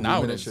claim like Like the women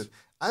and nowadays. shit.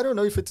 I don't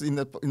know if it's in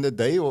the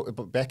day or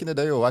back in the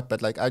day or what,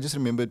 but like I just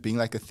remember it being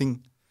like a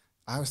thing.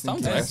 I was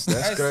thinking Sounds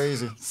that's right.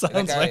 crazy. Sounds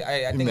Like like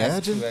I think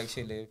that's Imagine. true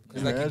actually,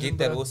 because like you Imagine, get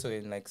that bro. also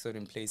in like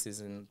certain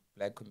places in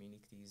black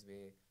communities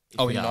where if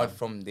Oh, you're yeah. not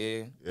from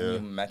there Yeah. and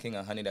you're macking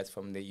a honey that's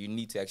from there, you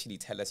need to actually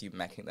tell us you're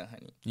macking the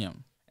honey. yeah.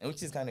 And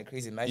which is kind of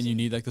crazy. And Imagine you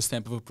need like the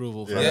stamp of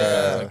approval. From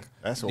Yeah. like,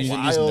 That's you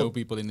just know wild.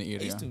 people in the I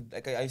area. used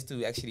to I used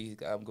to actually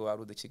go out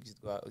with the chicks,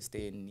 go out,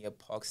 stay near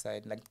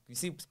Parkside. Like you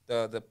see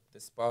the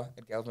spa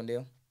at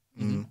Galvandale.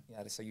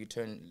 Yeah, so you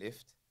turn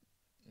left,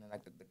 and then,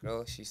 like the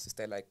girl, she used to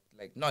stay like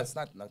no, it's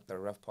not like the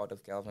rough part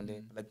of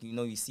Galvandale, but like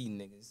you see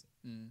niggas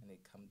and they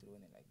come through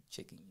and they're like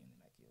checking you and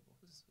they're like, yo,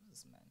 who's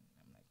this man?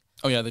 And I'm like,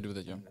 Oh yeah, they do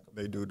that. Yeah. I'm like a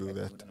They do black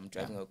that. dude and I'm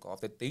driving a golf.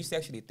 They used to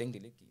actually think they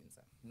lick you and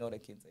stuff. You know what a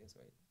kid says,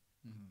 right?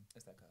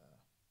 It's like a,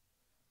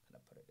 can I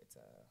put it?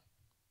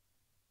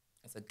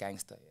 It's a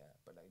gangster, yeah,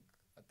 but like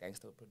a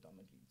gangster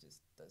predominantly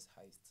just does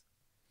heists.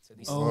 So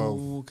these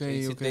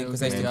Okay.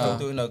 because I used to come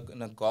through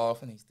in a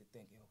golf and I used to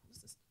think, yo, who's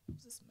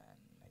this man?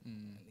 Like,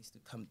 and they used to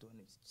come through and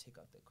they just check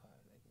out the car.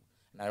 Like,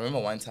 and I remember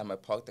one time I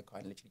parked the car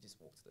and literally just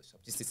walked to the shop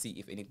just to see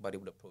if anybody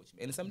would approach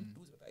me. And some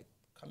dudes were like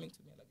coming to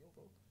me like, yo,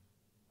 bro,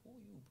 who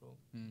are you, bro?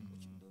 What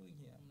you doing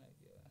here? I'm like,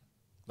 yeah.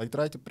 Like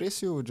try to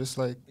press you, just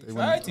like They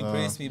try to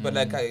press me, but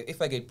like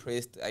if I get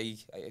pressed,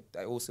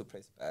 I also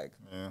press back.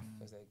 Yeah.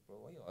 I was like, bro,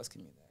 why are you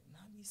asking me that?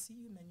 Nah, we see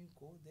you, man. You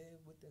go there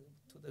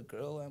to the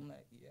girl. I'm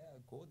like, yeah,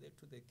 go there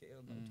to the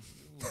girl, not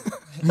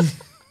to you.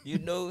 You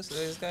know, so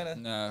it's kind of.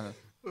 Nah.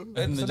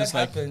 So that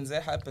happens.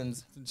 That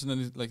happens.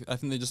 Like I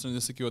think they just need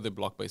to secure their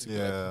block basically.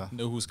 Yeah. Like,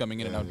 know who's coming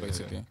in and out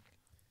basically. yeah.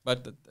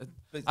 But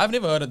But- I've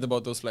never heard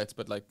about those flats.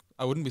 But like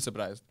I wouldn't be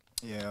surprised.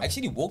 Yeah. I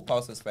actually walked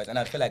past those flats, and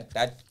I feel like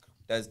that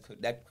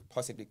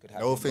possibly could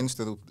happen. No offense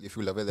to if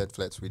you live at that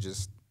flats,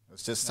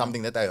 it's just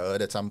something that I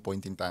heard at some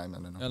point in time. I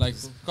don't know. Yeah, like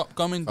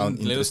comment Found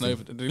and let us know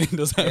if it really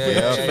does happen.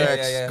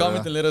 Yeah.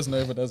 Comment and let us know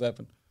if it does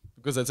happen,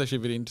 because that's actually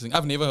very interesting.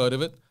 I've never heard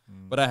of it,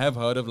 but I have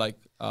heard of like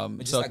But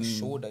just certain. like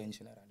Shoulder in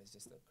general is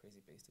just a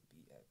crazy place to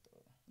be at.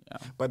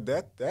 Though. But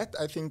that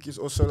I think is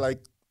also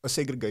like a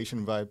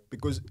segregation vibe,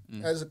 because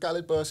as a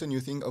colored person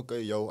you think,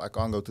 okay, yo, I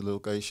can't go to the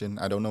location,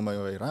 I don't know my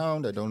way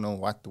around, I don't know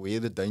where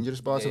the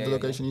dangerous parts of the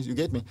location is. You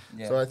get me?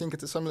 Yeah. So I think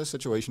it's a similar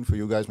situation for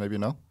you guys, maybe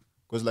no?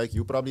 Because like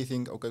you probably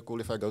think, okay,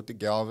 cool, if I go to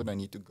Galvin, I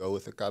need to go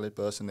with a colored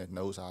person that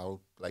knows how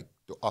like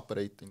to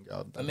operate in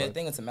Galvin. I mean, I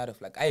think it's a matter of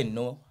like I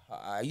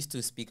used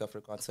to speak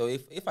Afrikaans, so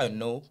if I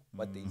know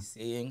what they're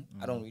saying,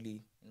 I don't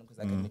really, because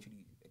I can literally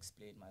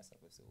explain myself.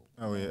 So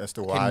Oh yeah, as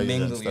to I why can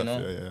mingle, and stuff. you know.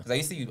 Yeah.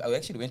 Because I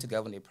actually went to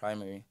Galvin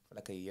Primary for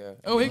like a year.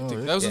 Oh, hectic!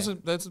 yeah. That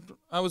was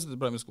I was at the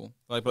primary school.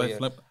 Like Oh, yeah.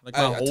 like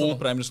I my told whole my-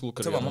 primary school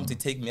I told career. my mom to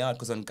take me out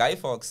because on Guy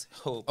Fawkes.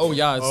 Oh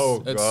yeah,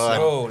 Oh, it's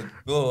God.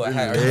 Bro, I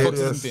Fox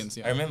is intense.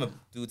 I Yeah. remember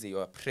dudes they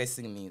were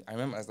pressing me. I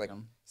remember I was like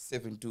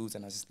 7 dudes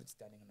and I was just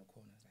standing in the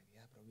corner. I was like,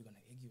 yeah, bro, we're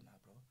gonna egg you now,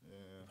 bro.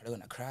 You're probably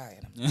gonna cry.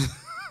 And I'm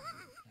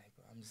like,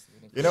 bro, I'm just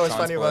waiting for You know the what's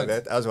funny about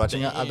transport. that? I was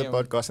watching another Damn.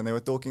 podcast and they were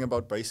talking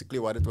about basically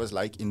what it was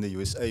like in the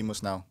USA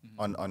most now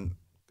on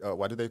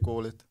what do they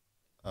call it?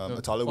 No,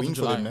 It's 4th Halloween of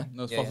for July. them, eh?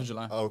 No, it's Yeah, 4th of yeah.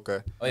 July. Oh, okay.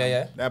 Oh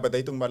yeah. Yeah, but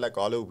they talking about like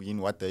Halloween,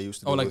 what they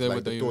used to Oh, do like with they- like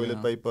what the they- toilet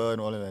yeah. paper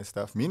and all of that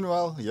stuff.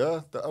 Meanwhile,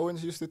 yeah, the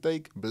Owens used to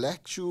take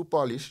black shoe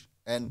polish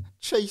and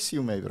chase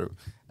you, bro. And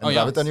Oh, yeah.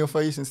 rub it on your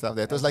face and stuff.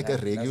 That was like a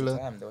regular.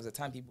 There was a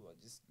time people were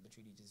just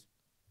literally just,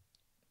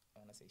 I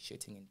want to say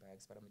shitting in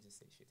bags, but I'm gonna just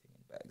say shitting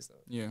in bags. So.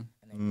 Yeah.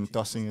 And then literally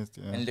Tossing just-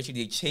 it, yeah. And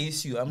literally they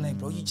chase you. I'm like,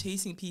 bro, you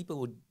chasing people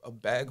with a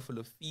bag full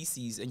of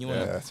feces, and you Yeah,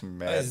 wanna. that's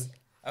mad.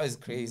 That was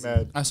crazy.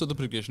 Mad. I saw the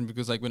progression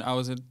because like when I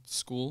was at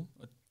school,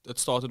 it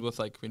started with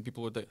like when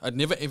people would. It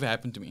never ever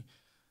happened to me,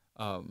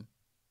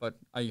 but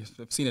I've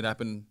seen it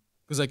happen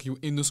because like you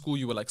in the school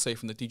you were like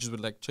safe and the teachers would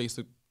like chase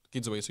the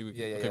kids away. So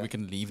we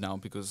can leave now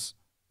because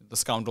the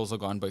scoundrels are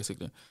gone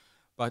basically.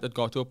 But it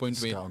got to a point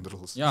where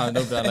Scoundrels. no,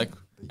 but like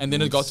and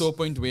then it got to a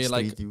point where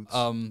like Street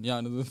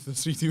youths. the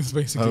street youths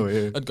basically. Oh,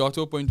 yeah. It got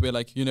to a point where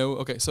like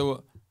okay,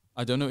 so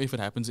I don't know if it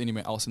happens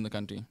anywhere else in the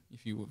country.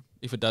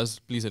 If it does,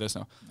 please let us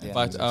know. Yeah.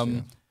 But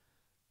Yeah.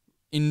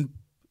 in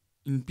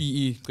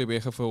PE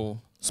Quebec for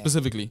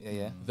specifically,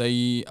 Yeah.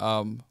 they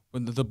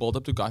when the build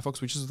up to Guy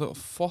Fawkes, which is the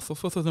 4th or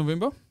 5th of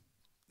November.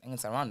 I think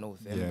it's around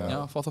November.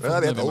 Yeah, 4th or 5th Well,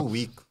 of that November. whole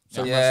week.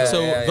 So, Yeah,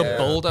 so yeah, the yeah.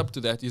 build up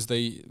to that is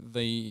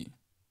they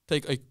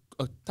take a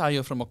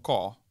tire from a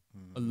car,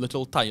 a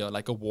little tire,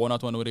 like a worn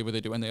out one or whatever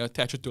they do, and they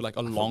attach it to like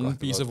a long forgot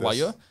piece of about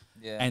this. wire,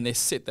 Yeah. and they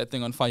set that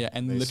thing on fire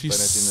and They literally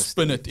spin it in the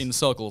spin it streets. in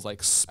circles,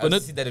 like spin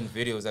I've it. seen that in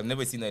videos. I've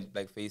never seen that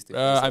like face to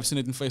face. I've seen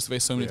it in face to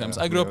face so many Yeah, times.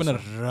 I grew up in a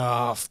yeah,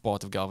 rough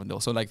part of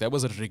Galvandale, so like that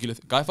was a regular.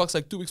 Guy Fawkes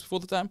like 2 weeks before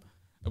the time,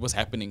 it was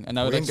happening, and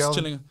I was Where like in just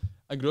Galvin? chilling.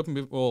 I grew up in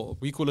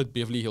we call it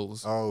Beverly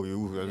Hills. Oh, you.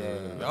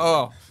 Yeah.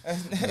 Oh,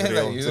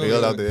 It's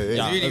real out there.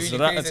 yeah, really, it's,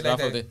 really crazy it's like rough out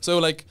that. there. So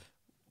like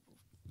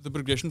the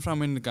progression from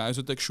when the guys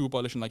would take shoe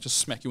polish and like just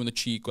smack you in the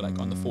cheek or like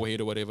on the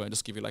forehead or whatever, and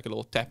just give you like a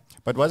little tap.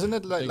 But wasn't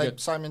it They like get-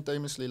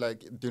 simultaneously,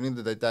 like during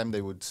the daytime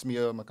they would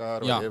smear my car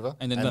or Yeah, whatever?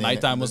 and then the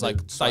nighttime was they like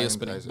would tire silence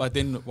spinning. it. But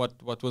then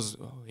what was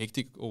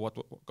hectic or what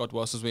got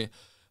worse is where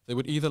they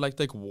would either like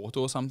take water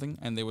or something,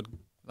 and they would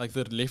like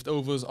the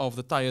leftovers of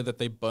the tire that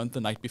they burnt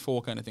the night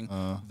before kind of thing.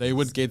 They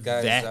would get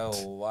Guys that,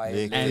 are wild,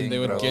 and they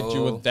would get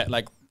you bro. with that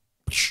like.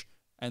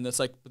 And that's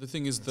like, but the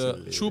thing is, the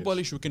shoe hilarious.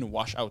 polish you can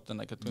wash out and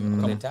like,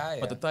 The tire.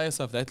 but the tire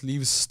stuff that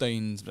leaves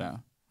stains, bro.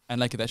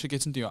 And like it actually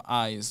gets into your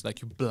eyes,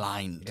 like you're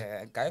blind.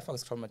 Yeah, Guy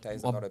Fawkes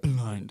traumatized a Or lot of people.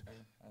 blind.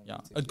 Yeah,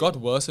 music, it got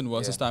worse and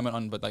worse Yeah. as time went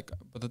on. But like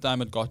by the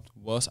time it got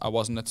worse, I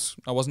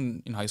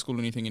wasn't in high school or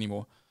anything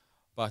anymore.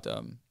 But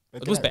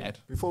it was bad.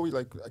 Before we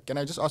can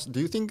I just ask? Do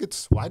you think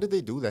it's why did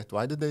they do that?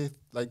 Why did they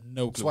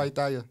No clue. swai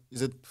tire?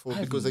 Is it I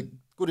have because they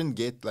couldn't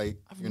get I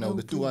have no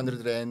the clue.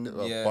 200 rand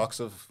Yeah. box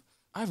of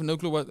I have no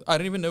clue I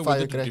don't even know where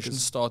the Firecrackers. tradition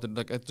started.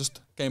 Like it just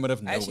came out of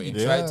I nowhere. actually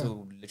Yeah. tried to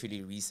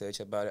literally research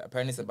about it.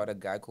 Apparently, it's about a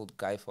guy called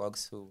Guy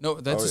Fawkes who. No,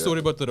 that's Oh, a yeah. story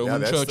about the Roman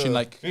that's church in the-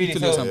 like Really?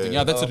 Italy or So- something. Yeah.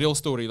 Yeah, that's a Oh. real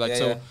story. Like Yeah,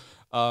 so. yeah.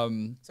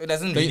 So it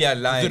doesn't They- really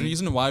align. the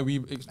reason why we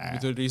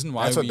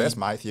that's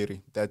my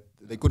theory that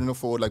they couldn't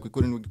afford we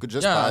could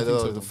just Yeah, I buy think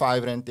so the too.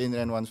 5 rand, 10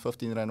 rand ones,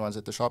 15 rand ones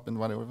at the shop and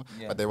whatever.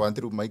 Yeah. But they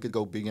wanted to make it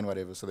go big and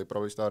whatever, so they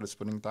probably started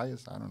spinning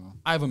tires. I don't know.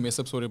 I have a messed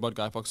up story about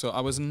Guy Fawkes. So I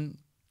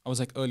was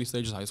like early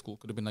stages high school,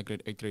 could have been like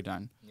grade 8, grade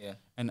 9. Yeah.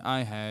 And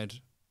I had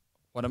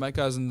one of my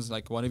cousins,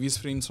 like one of his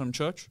friends from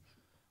church.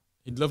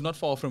 He lived not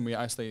far from where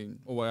I stayed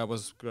or where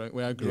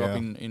I grew up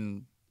Yeah.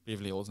 in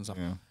Beverly Hills and stuff.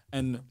 Yeah.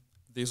 And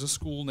there's a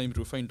school named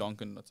Rufain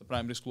Donkin. That's a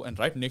primary school, and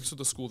right next to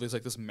the school there's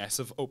like this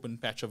massive open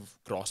patch of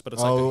grass, but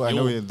it's like a I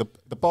know hill.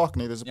 the park.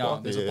 There's a Yeah,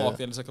 park. there's there, a park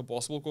there. There's like a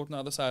basketball court on the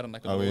other side and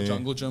like a Oh, little yeah.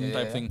 jungle gym Yeah,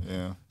 type yeah. thing.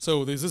 Yeah.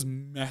 So there's this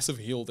massive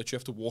hill that you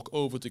have to walk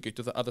over to get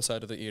to the other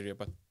side of the area,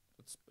 but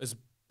it's as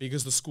big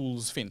as the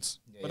school's fence.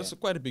 Yeah, But yeah. it's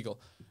quite a big hill.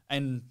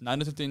 And 9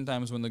 out of 10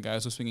 times when the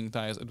guys were swinging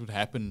tires, it would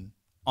happen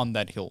on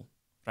that hill,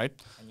 right?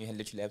 And you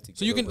literally have to. So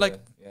get you can over like,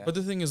 there, yeah. but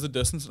the thing is the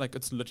distance, like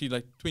it's literally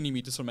like 20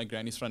 meters from my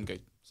granny's front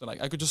gate. So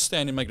like I could just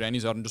stand in my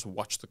granny's yard and just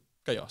watch the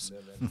chaos.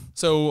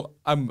 So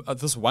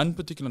this one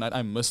particular night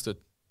I missed it,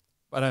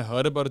 but I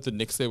heard about it the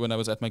next day when I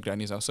was at my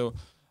granny's house. So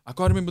I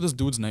can't remember this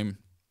dude's name,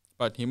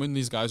 but him and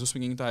these guys were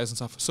swinging tires and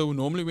stuff. So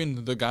normally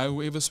when the guy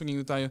whoever's swinging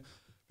the tire,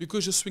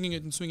 because you're swinging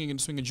it and swinging it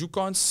and swinging it, you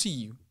can't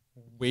see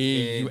where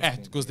you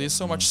at because there's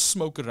so much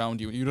smoke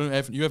around you.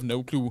 You have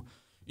no clue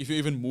if you're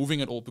even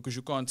moving at all because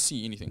you can't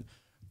see anything.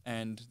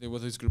 And there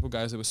was this group of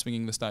guys that were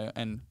swinging this tire,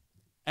 and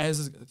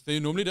as they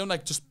normally don't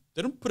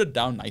they don't put it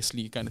down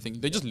nicely kind of thing.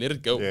 They just let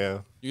it go. Yeah.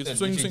 You So just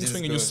swing, literally swing, just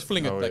swing, and you go. just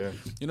fling it. Oh, Like yeah.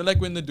 you know,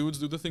 like when the dudes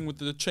do the thing with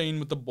the chain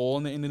with the ball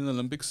and they end in the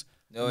Olympics.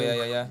 Oh yeah.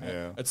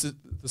 Yeah. It's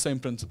the same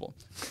principle.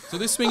 So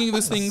they're swinging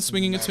this thing,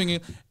 swinging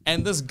it,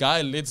 and this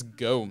guy lets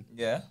go.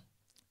 Yeah.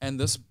 And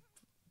this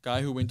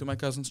guy who went to my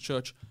cousin's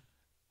church,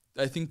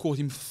 I think caught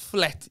him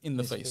flat in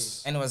the His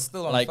face. And it was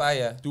still on Like,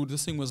 fire. Dude,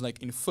 this thing was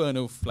like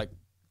inferno,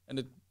 and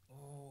it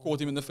caught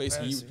him in the face.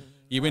 That's-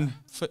 He went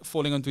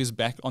falling onto his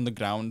back on the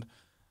ground,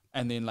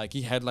 and then like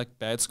he had like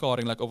bad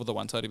scarring like over the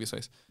one side of his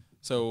face.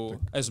 So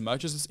as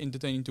much as it's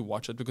entertaining to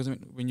watch it, because I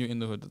mean, when you're in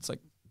the hood, it's like,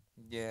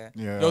 Yeah.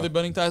 Yeah. yo, they're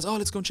burning tires. Oh,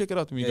 let's go and check it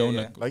out. And we Yeah, go and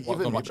yeah. like, Even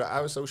go me, watch bro, it.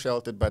 I was so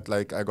sheltered, but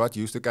like I got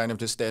used to kind of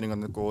just standing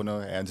on the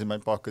corner, hands in my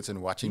pockets, and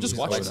watching just these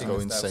watch boys it. go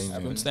Watching the stuff insane.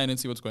 happen. Go and stand and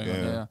see what's going on.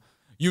 Yeah. Yeah.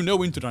 You know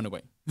when to run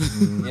away. Yeah.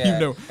 You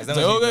know. As It's long like, as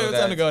you okay, know it's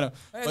time to that. go now.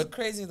 It's But-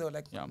 crazy though.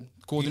 Like, Yeah. do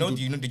Caught you him, know?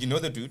 dude. Did you know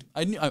the dude?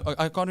 I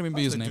can't remember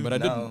How's his the name, dude but I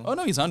now? didn't. Oh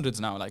no, he's hundreds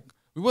now. Like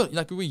we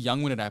were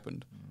young when it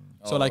happened.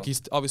 So Oh. like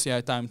he's obviously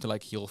had time to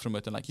like heal from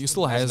it, and like he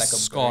still Has has like a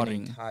scarring.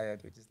 burning tire,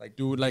 dude. Just like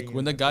Dude, like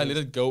when the guy let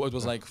it go, it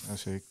was like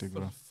That's hectic,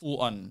 bro. full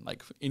on,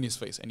 like in his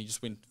face, and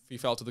he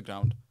fell to the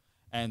ground,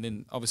 and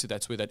then obviously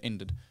that's where that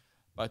ended.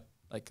 But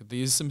like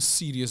there's some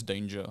serious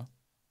danger.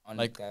 on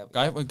Like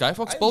the Guy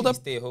Fawkes I pulled usually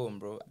up. stay home,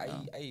 bro. Yeah.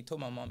 I told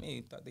my mom,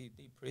 hey, thought they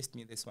pressed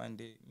me this one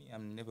day. Me,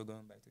 I'm never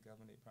going back to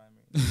Government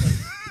Primary.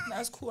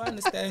 That's cool. I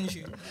understand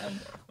you.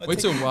 Wait,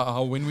 so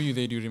when were you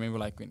there? Do you remember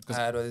like when? Because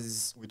it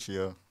was Which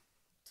year?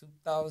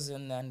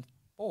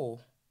 2004.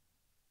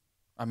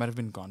 I might have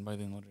been gone by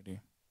then already.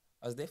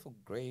 I was there for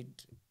grade.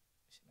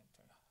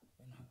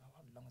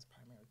 How long was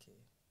primary? Okay.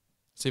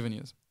 7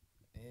 years.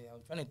 Yeah,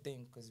 I'm trying to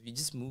think because we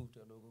just moved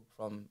a little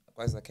from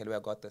Kwazakele where I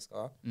got the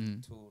scar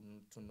Mm.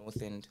 to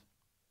North End,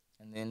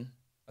 and then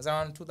it was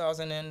around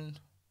 2000 and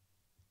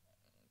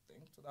I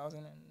think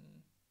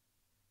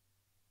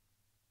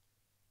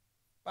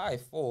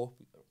 2005, 4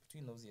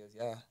 between those years,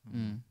 yeah.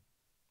 Mm.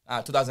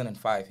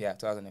 2005, yeah,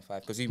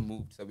 2005 because we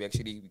moved, so we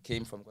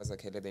came from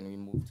Kwazakele, then we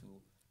moved to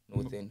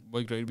North End.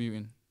 What grade were you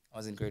in? I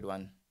was in grade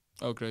 1,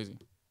 Oh, crazy.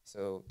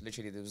 so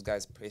literally those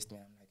guys pressed me.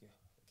 I'm like, yo,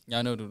 Yeah,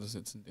 I know, dude. It's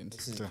intense.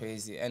 this is Yeah.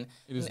 crazy, and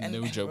It is and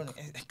no joke.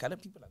 Colour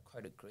people are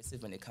quite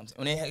aggressive when it comes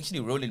when they actually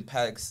roll in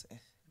packs.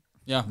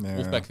 Yeah, Yeah.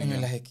 Wolfpack thing.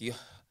 And you're Yeah. like, you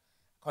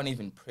can't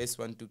even press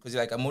one, two, because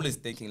like I'm always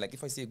thinking like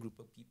if I see a group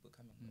of people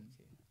coming,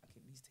 okay, I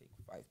can at least take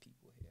 5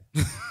 people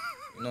here,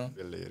 you know.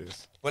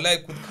 Hilarious. But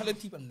like with colored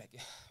people, I'm like,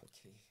 yeah,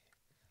 okay.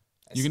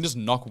 You can just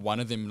knock one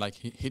of them, like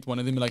hit one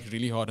of them like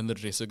really hard, and the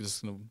rest are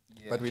just gonna.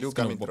 Yeah. But we do It's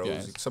come gonna in whoop your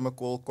droves. ass. Some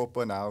call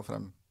copper now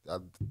from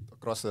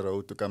across the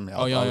road to come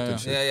help Oh yeah, out yeah, and yeah.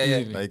 shit. Yeah, yeah.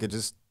 Easily. Like it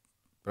just,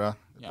 bruh, it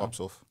Yeah. pops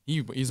off.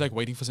 He's like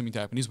waiting for something to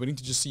happen. He's waiting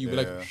to just see you. Be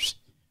Yeah. like,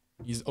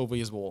 he's over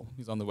his wall.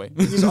 He's on the way.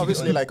 There's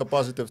obviously like a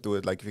positive to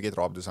it. Like if you get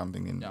robbed or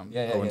something, and Yeah. Yeah,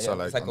 yeah, go yeah, and yeah.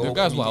 sell It's like like on a The the-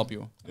 guys will community-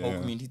 help you. whole Yeah.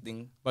 community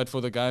thing. But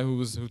for the guy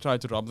who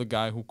tried to rob the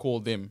guy who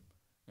called them,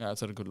 yeah,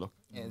 it's not a good look.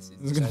 Yeah, it's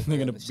They're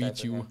gonna shy beat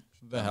for you them.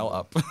 the hell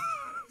up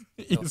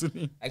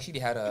easily. I actually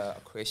had a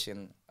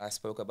question I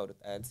spoke about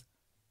with ads.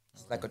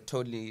 It's like a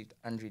totally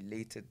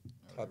unrelated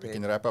topic. We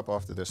can wrap up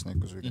after this, Nick,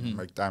 because we can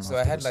make time. So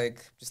I had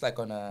like, just like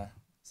on a,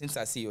 since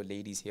I see your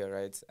ladies here,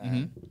 right? So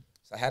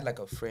I had like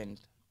a friend.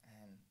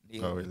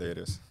 And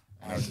ladies.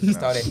 And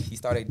he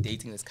started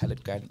dating this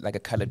colored guy, like a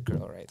colored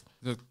girl, right?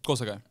 The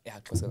Kosa guy. Yeah,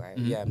 Kosa guy.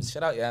 Yams.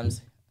 Shout out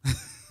Yams.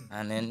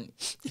 And then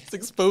just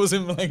expose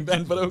him like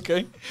that, but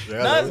okay.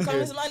 Yeah, no,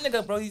 it's my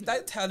nigga, bro.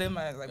 I tell him,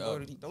 I was like, bro,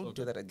 don't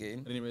do that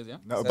again. Anyways, yeah.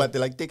 No, so, but they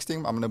like texting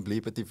him. I'm gonna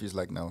bleep it if he's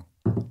like, no.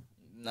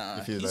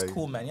 Nah, he's like,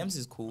 cool, man. Yams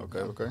is cool.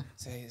 Okay.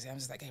 So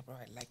Yams is like, hey, bro,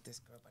 I like this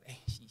girl, but hey,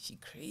 she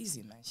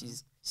crazy, man.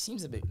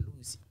 Seems a bit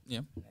loose. Yeah.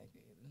 Like,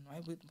 why are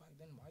you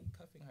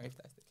cuffing her if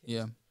that's the case?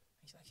 Yeah.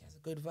 He's like, she has a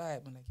good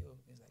vibe. I'm like, yo,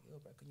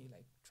 bro, can you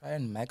like try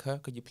and mag her?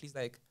 Could you please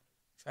like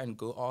try and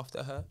go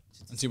after her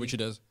and see what she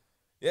does?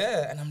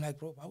 Yeah, and I'm like,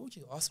 bro, why would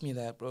you ask me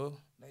that, bro?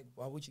 Like,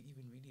 why would you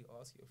even really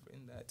ask your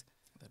friend that?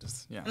 That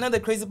is, yeah. Another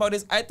crazy part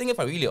is, I think if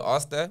I really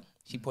asked her,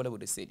 she probably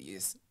would have said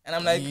yes. And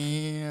I'm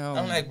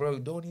like, bro,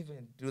 don't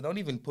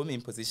even put me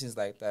in positions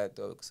like that,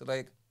 though. So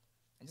like,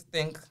 I just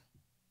think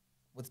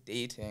with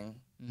dating,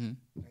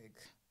 like,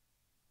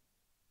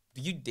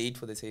 do you date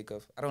for the sake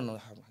of? I don't know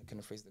how I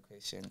can phrase the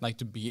question. Like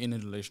to be in a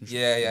relationship.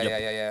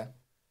 Yeah.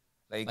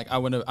 Like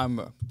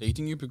I'm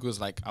dating you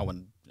because like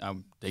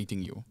I'm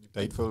dating you.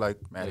 Date for like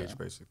marriage,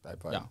 basically.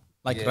 Type yeah.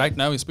 Like right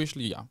now,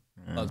 especially, yeah.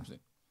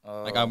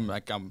 Like I'm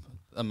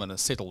gonna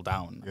settle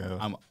down.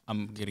 Yeah.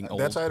 I'm getting old.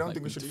 That's why I don't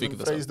think we should even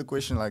phrase the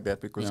question like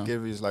that, because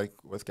Kev is like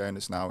with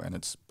Candice now, and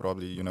it's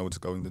probably, it's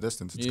going the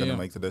distance. It's gonna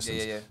make the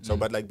distance. Yeah. So,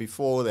 but like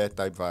before that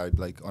type vibe,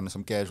 like on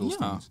some casual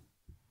things.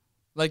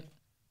 Like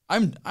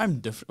I'm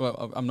different.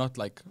 Well, I'm not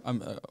like I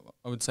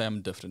would say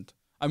I'm different.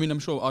 I mean, I'm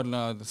sure Aadil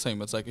are the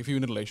same. It's like if you're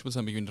in a relationship with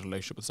somebody, you're in a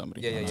relationship with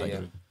somebody.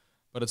 Yeah.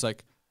 But it's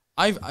like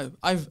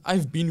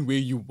I've been where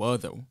you were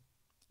though.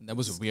 And that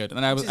was weird.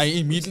 And I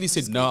immediately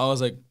said no. I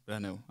was like, I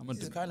know.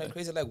 It's kind of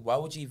crazy. Like, why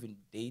would you even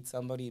date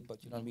somebody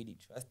but you don't really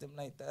trust them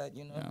like that?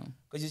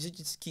 Because you should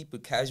just keep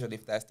it casual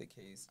if that's the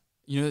case.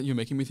 You're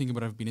making me think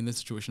about I've been in this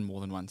situation more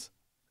than once.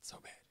 It's so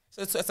bad.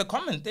 So it's a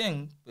common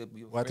thing.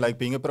 What, like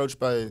being approached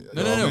by?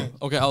 No.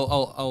 Okay,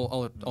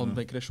 I'll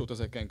make it as short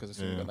as I can because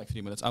it's only got like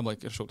 3 minutes. I'll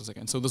make it as short as I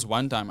can. So this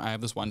one time, I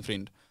have this one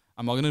friend.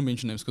 I'm not gonna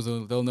mention names because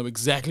they'll know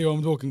exactly what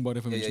I'm talking about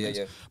if I mention names.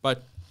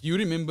 But do you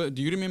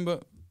remember?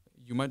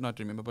 You might not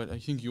remember, but I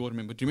think you'll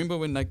remember. Do you remember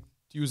when like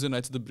Tuesday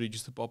nights at the bridge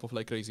used to pop off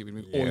like crazy? When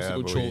we all used to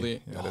go chill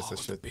there. Yeah, that's the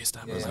shit. Best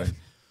time of my life.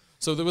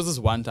 So there was this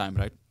one time,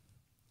 right?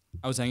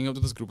 I was hanging out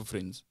with this group of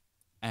friends.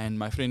 And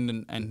my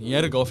friend and he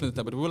had a girlfriend at the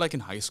time, but we were like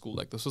in high school.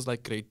 Like this was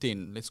like grade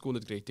 10. Let's call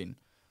it grade 10.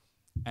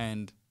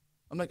 And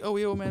I'm like, oh,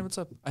 yo, man, what's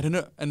up? I don't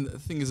know. And the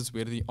thing is, it's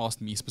weird that he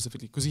asked me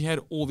specifically because he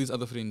had all these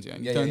other friends. Yeah,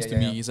 and he turns to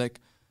me. He's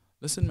like,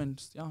 listen, man,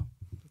 just,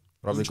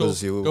 probably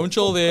because you go and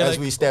chill there. As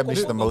we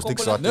established, the most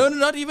exotic. No,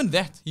 not even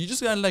that. He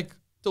just kind of like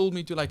told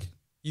me to like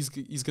he's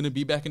gonna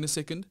be back in a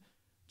second.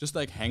 Just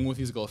like hang with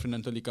his girlfriend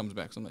until he comes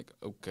back. So I'm like,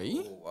 okay.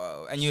 Oh,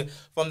 wow. And you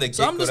from the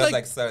get-go, that's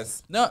like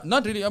sus. No,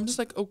 not really. I'm just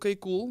like, okay,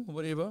 cool,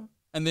 whatever.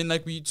 And then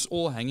like we just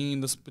all hanging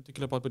in this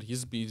particular part, but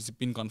he's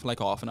been gone for like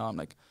half an hour. I'm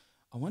like,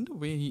 I wonder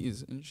where he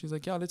is. And she's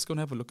like, yeah, let's go and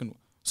have a look. And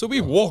so we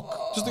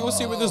walk just to go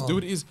see where this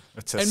dude is.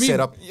 It's a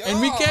setup.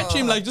 And we catch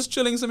him like just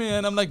chilling somewhere.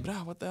 And I'm like,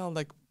 bruh, what the hell?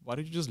 Like, why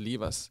did you just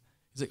leave us?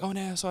 He's like, oh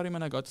no, sorry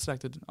man, I got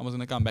distracted. I was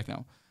gonna come back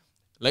now.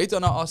 Later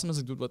on, I asked him, I was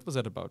like, dude, what was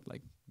that about?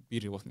 Like, be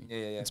real with me.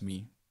 Yeah. It's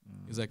me.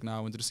 He's like, nah,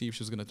 I wanted to see if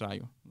she was gonna try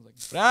you. I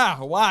was like,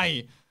 bruh,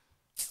 why?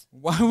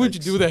 Why would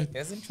you do that? He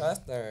doesn't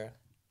trust her.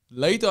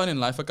 Later on in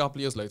life, a couple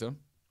years later,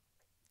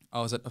 I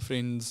was at a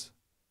friend's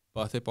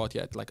birthday party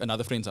at like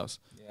another friend's house.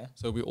 Yeah.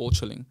 So we're all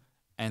chilling.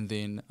 And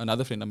then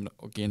another friend, I'm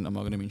not going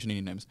to mention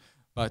any names,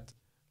 but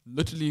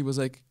literally was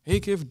like, hey,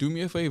 Kev, do me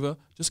a favor.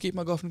 Just keep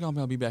my girlfriend calm.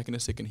 I'll be back in a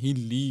second. He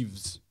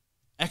leaves.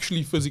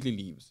 Actually physically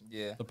leaves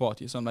the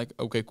party. So I'm like,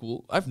 okay,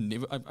 cool.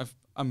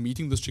 I'm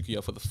meeting this chick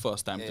here for the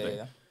first time today.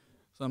 Yeah.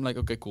 So I'm like,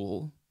 okay,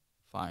 cool.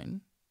 Fine.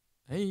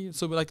 Hey,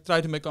 so we like try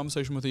to make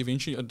conversation with her.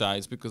 Eventually it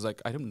dies because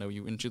like, I don't know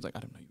you. And she's like, I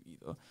don't know you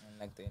either. And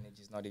like the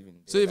energy's not even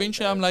there. So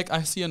eventually I'm like,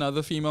 I see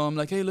another female. I'm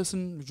like, hey,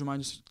 listen, would you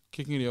mind just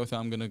kicking it out?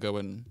 I'm going to go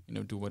and,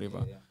 do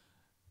whatever. Yeah.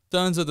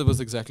 Turns out it was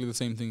exactly the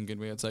same thing again,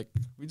 where it's like,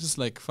 we just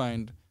like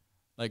find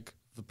like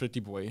the pretty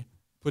boy,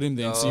 put him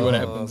there and see what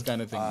happens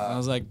kind of thing. I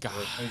was like, God.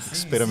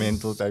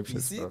 Experimental type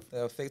shit see stuff.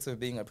 the effects of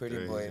being a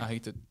pretty boy. I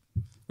hate it.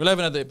 We'll have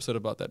another episode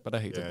about that, but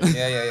I hate it.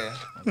 Yeah.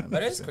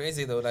 But it's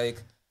crazy though,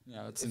 like,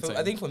 yeah, it's insane.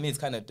 I think for me it's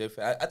kind of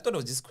different. I thought it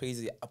was just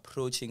crazy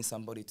approaching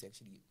somebody to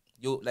actually,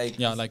 do me a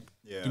favor. Like,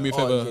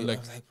 I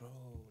was like, bro,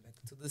 like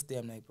to this day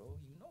I'm like, bro,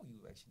 you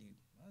actually,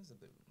 that's a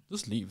bit.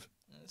 Just leave.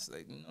 It's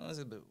like, it's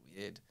a bit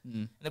weird.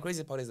 And the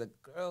crazy part is the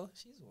girl,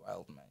 she's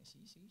wild, man.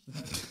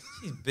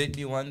 She bit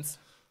me once.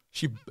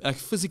 She like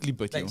physically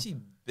bit you. Like she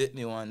bit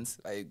me once,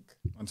 like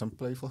on some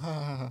playful.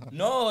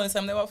 No, and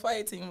some they were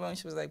fighting, bro.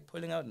 She was like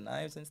pulling out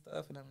knives and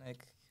stuff, and I'm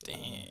like, damn.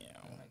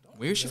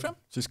 Where is she from?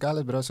 She's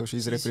Scarlet, bro, so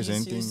she's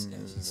representing.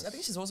 I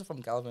think she's also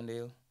from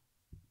Galvandale.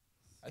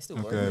 I still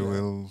work. Okay,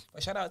 well.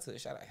 Shout out.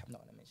 I'm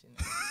not gonna mention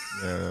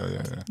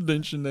names. Yeah.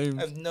 Mention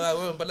names. No, I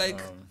won't. But like,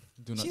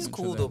 she's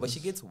cool though. But she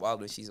gets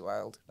wild when she's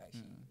wild. Like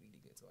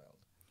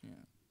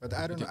But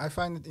I don't know. I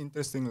find it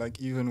interesting. Like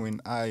even when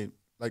I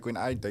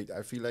date,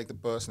 I feel like the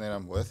person that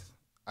I'm with,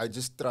 I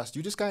just trust.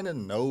 You just kind of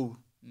know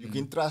you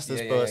can trust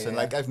this person.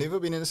 Like I've never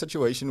been in a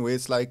situation where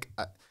it's like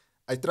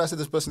I trusted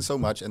this person so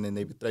much and then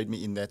they betrayed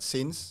me in that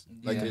sense,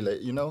 like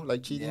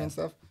like cheating and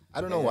stuff. I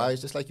don't know why.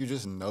 It's just like you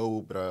just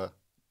know, bruh.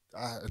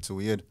 It's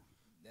weird.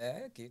 Yeah,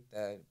 I get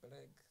that, but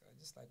like, I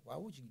just like, why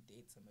would you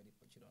date somebody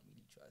but you don't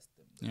really trust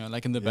them? Yeah,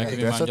 like in the back of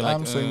your that's mind, what you're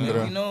I'm saying, like,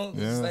 bro. You know,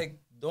 it's like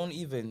don't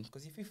even,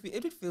 because if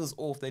it feels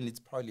off, then it's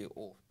probably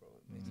off, bro.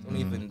 Like, don't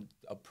even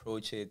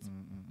approach it.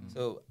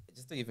 So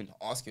just don't even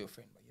ask your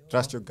friend. But,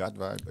 Trust your gut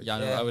vibe. yeah,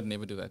 no, I would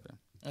never do that, man.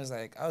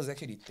 I was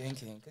actually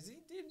thinking, because he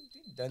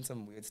done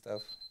some weird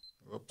stuff.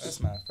 Oops.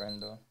 That's my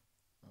friend, though.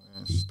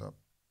 Stop.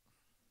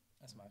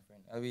 That's my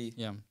friend. Are we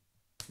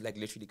like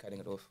literally cutting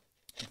it off?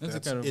 That's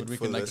okay, but we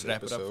for can like this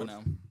wrap it up for episode.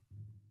 now.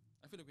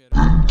 I feel like we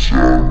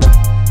had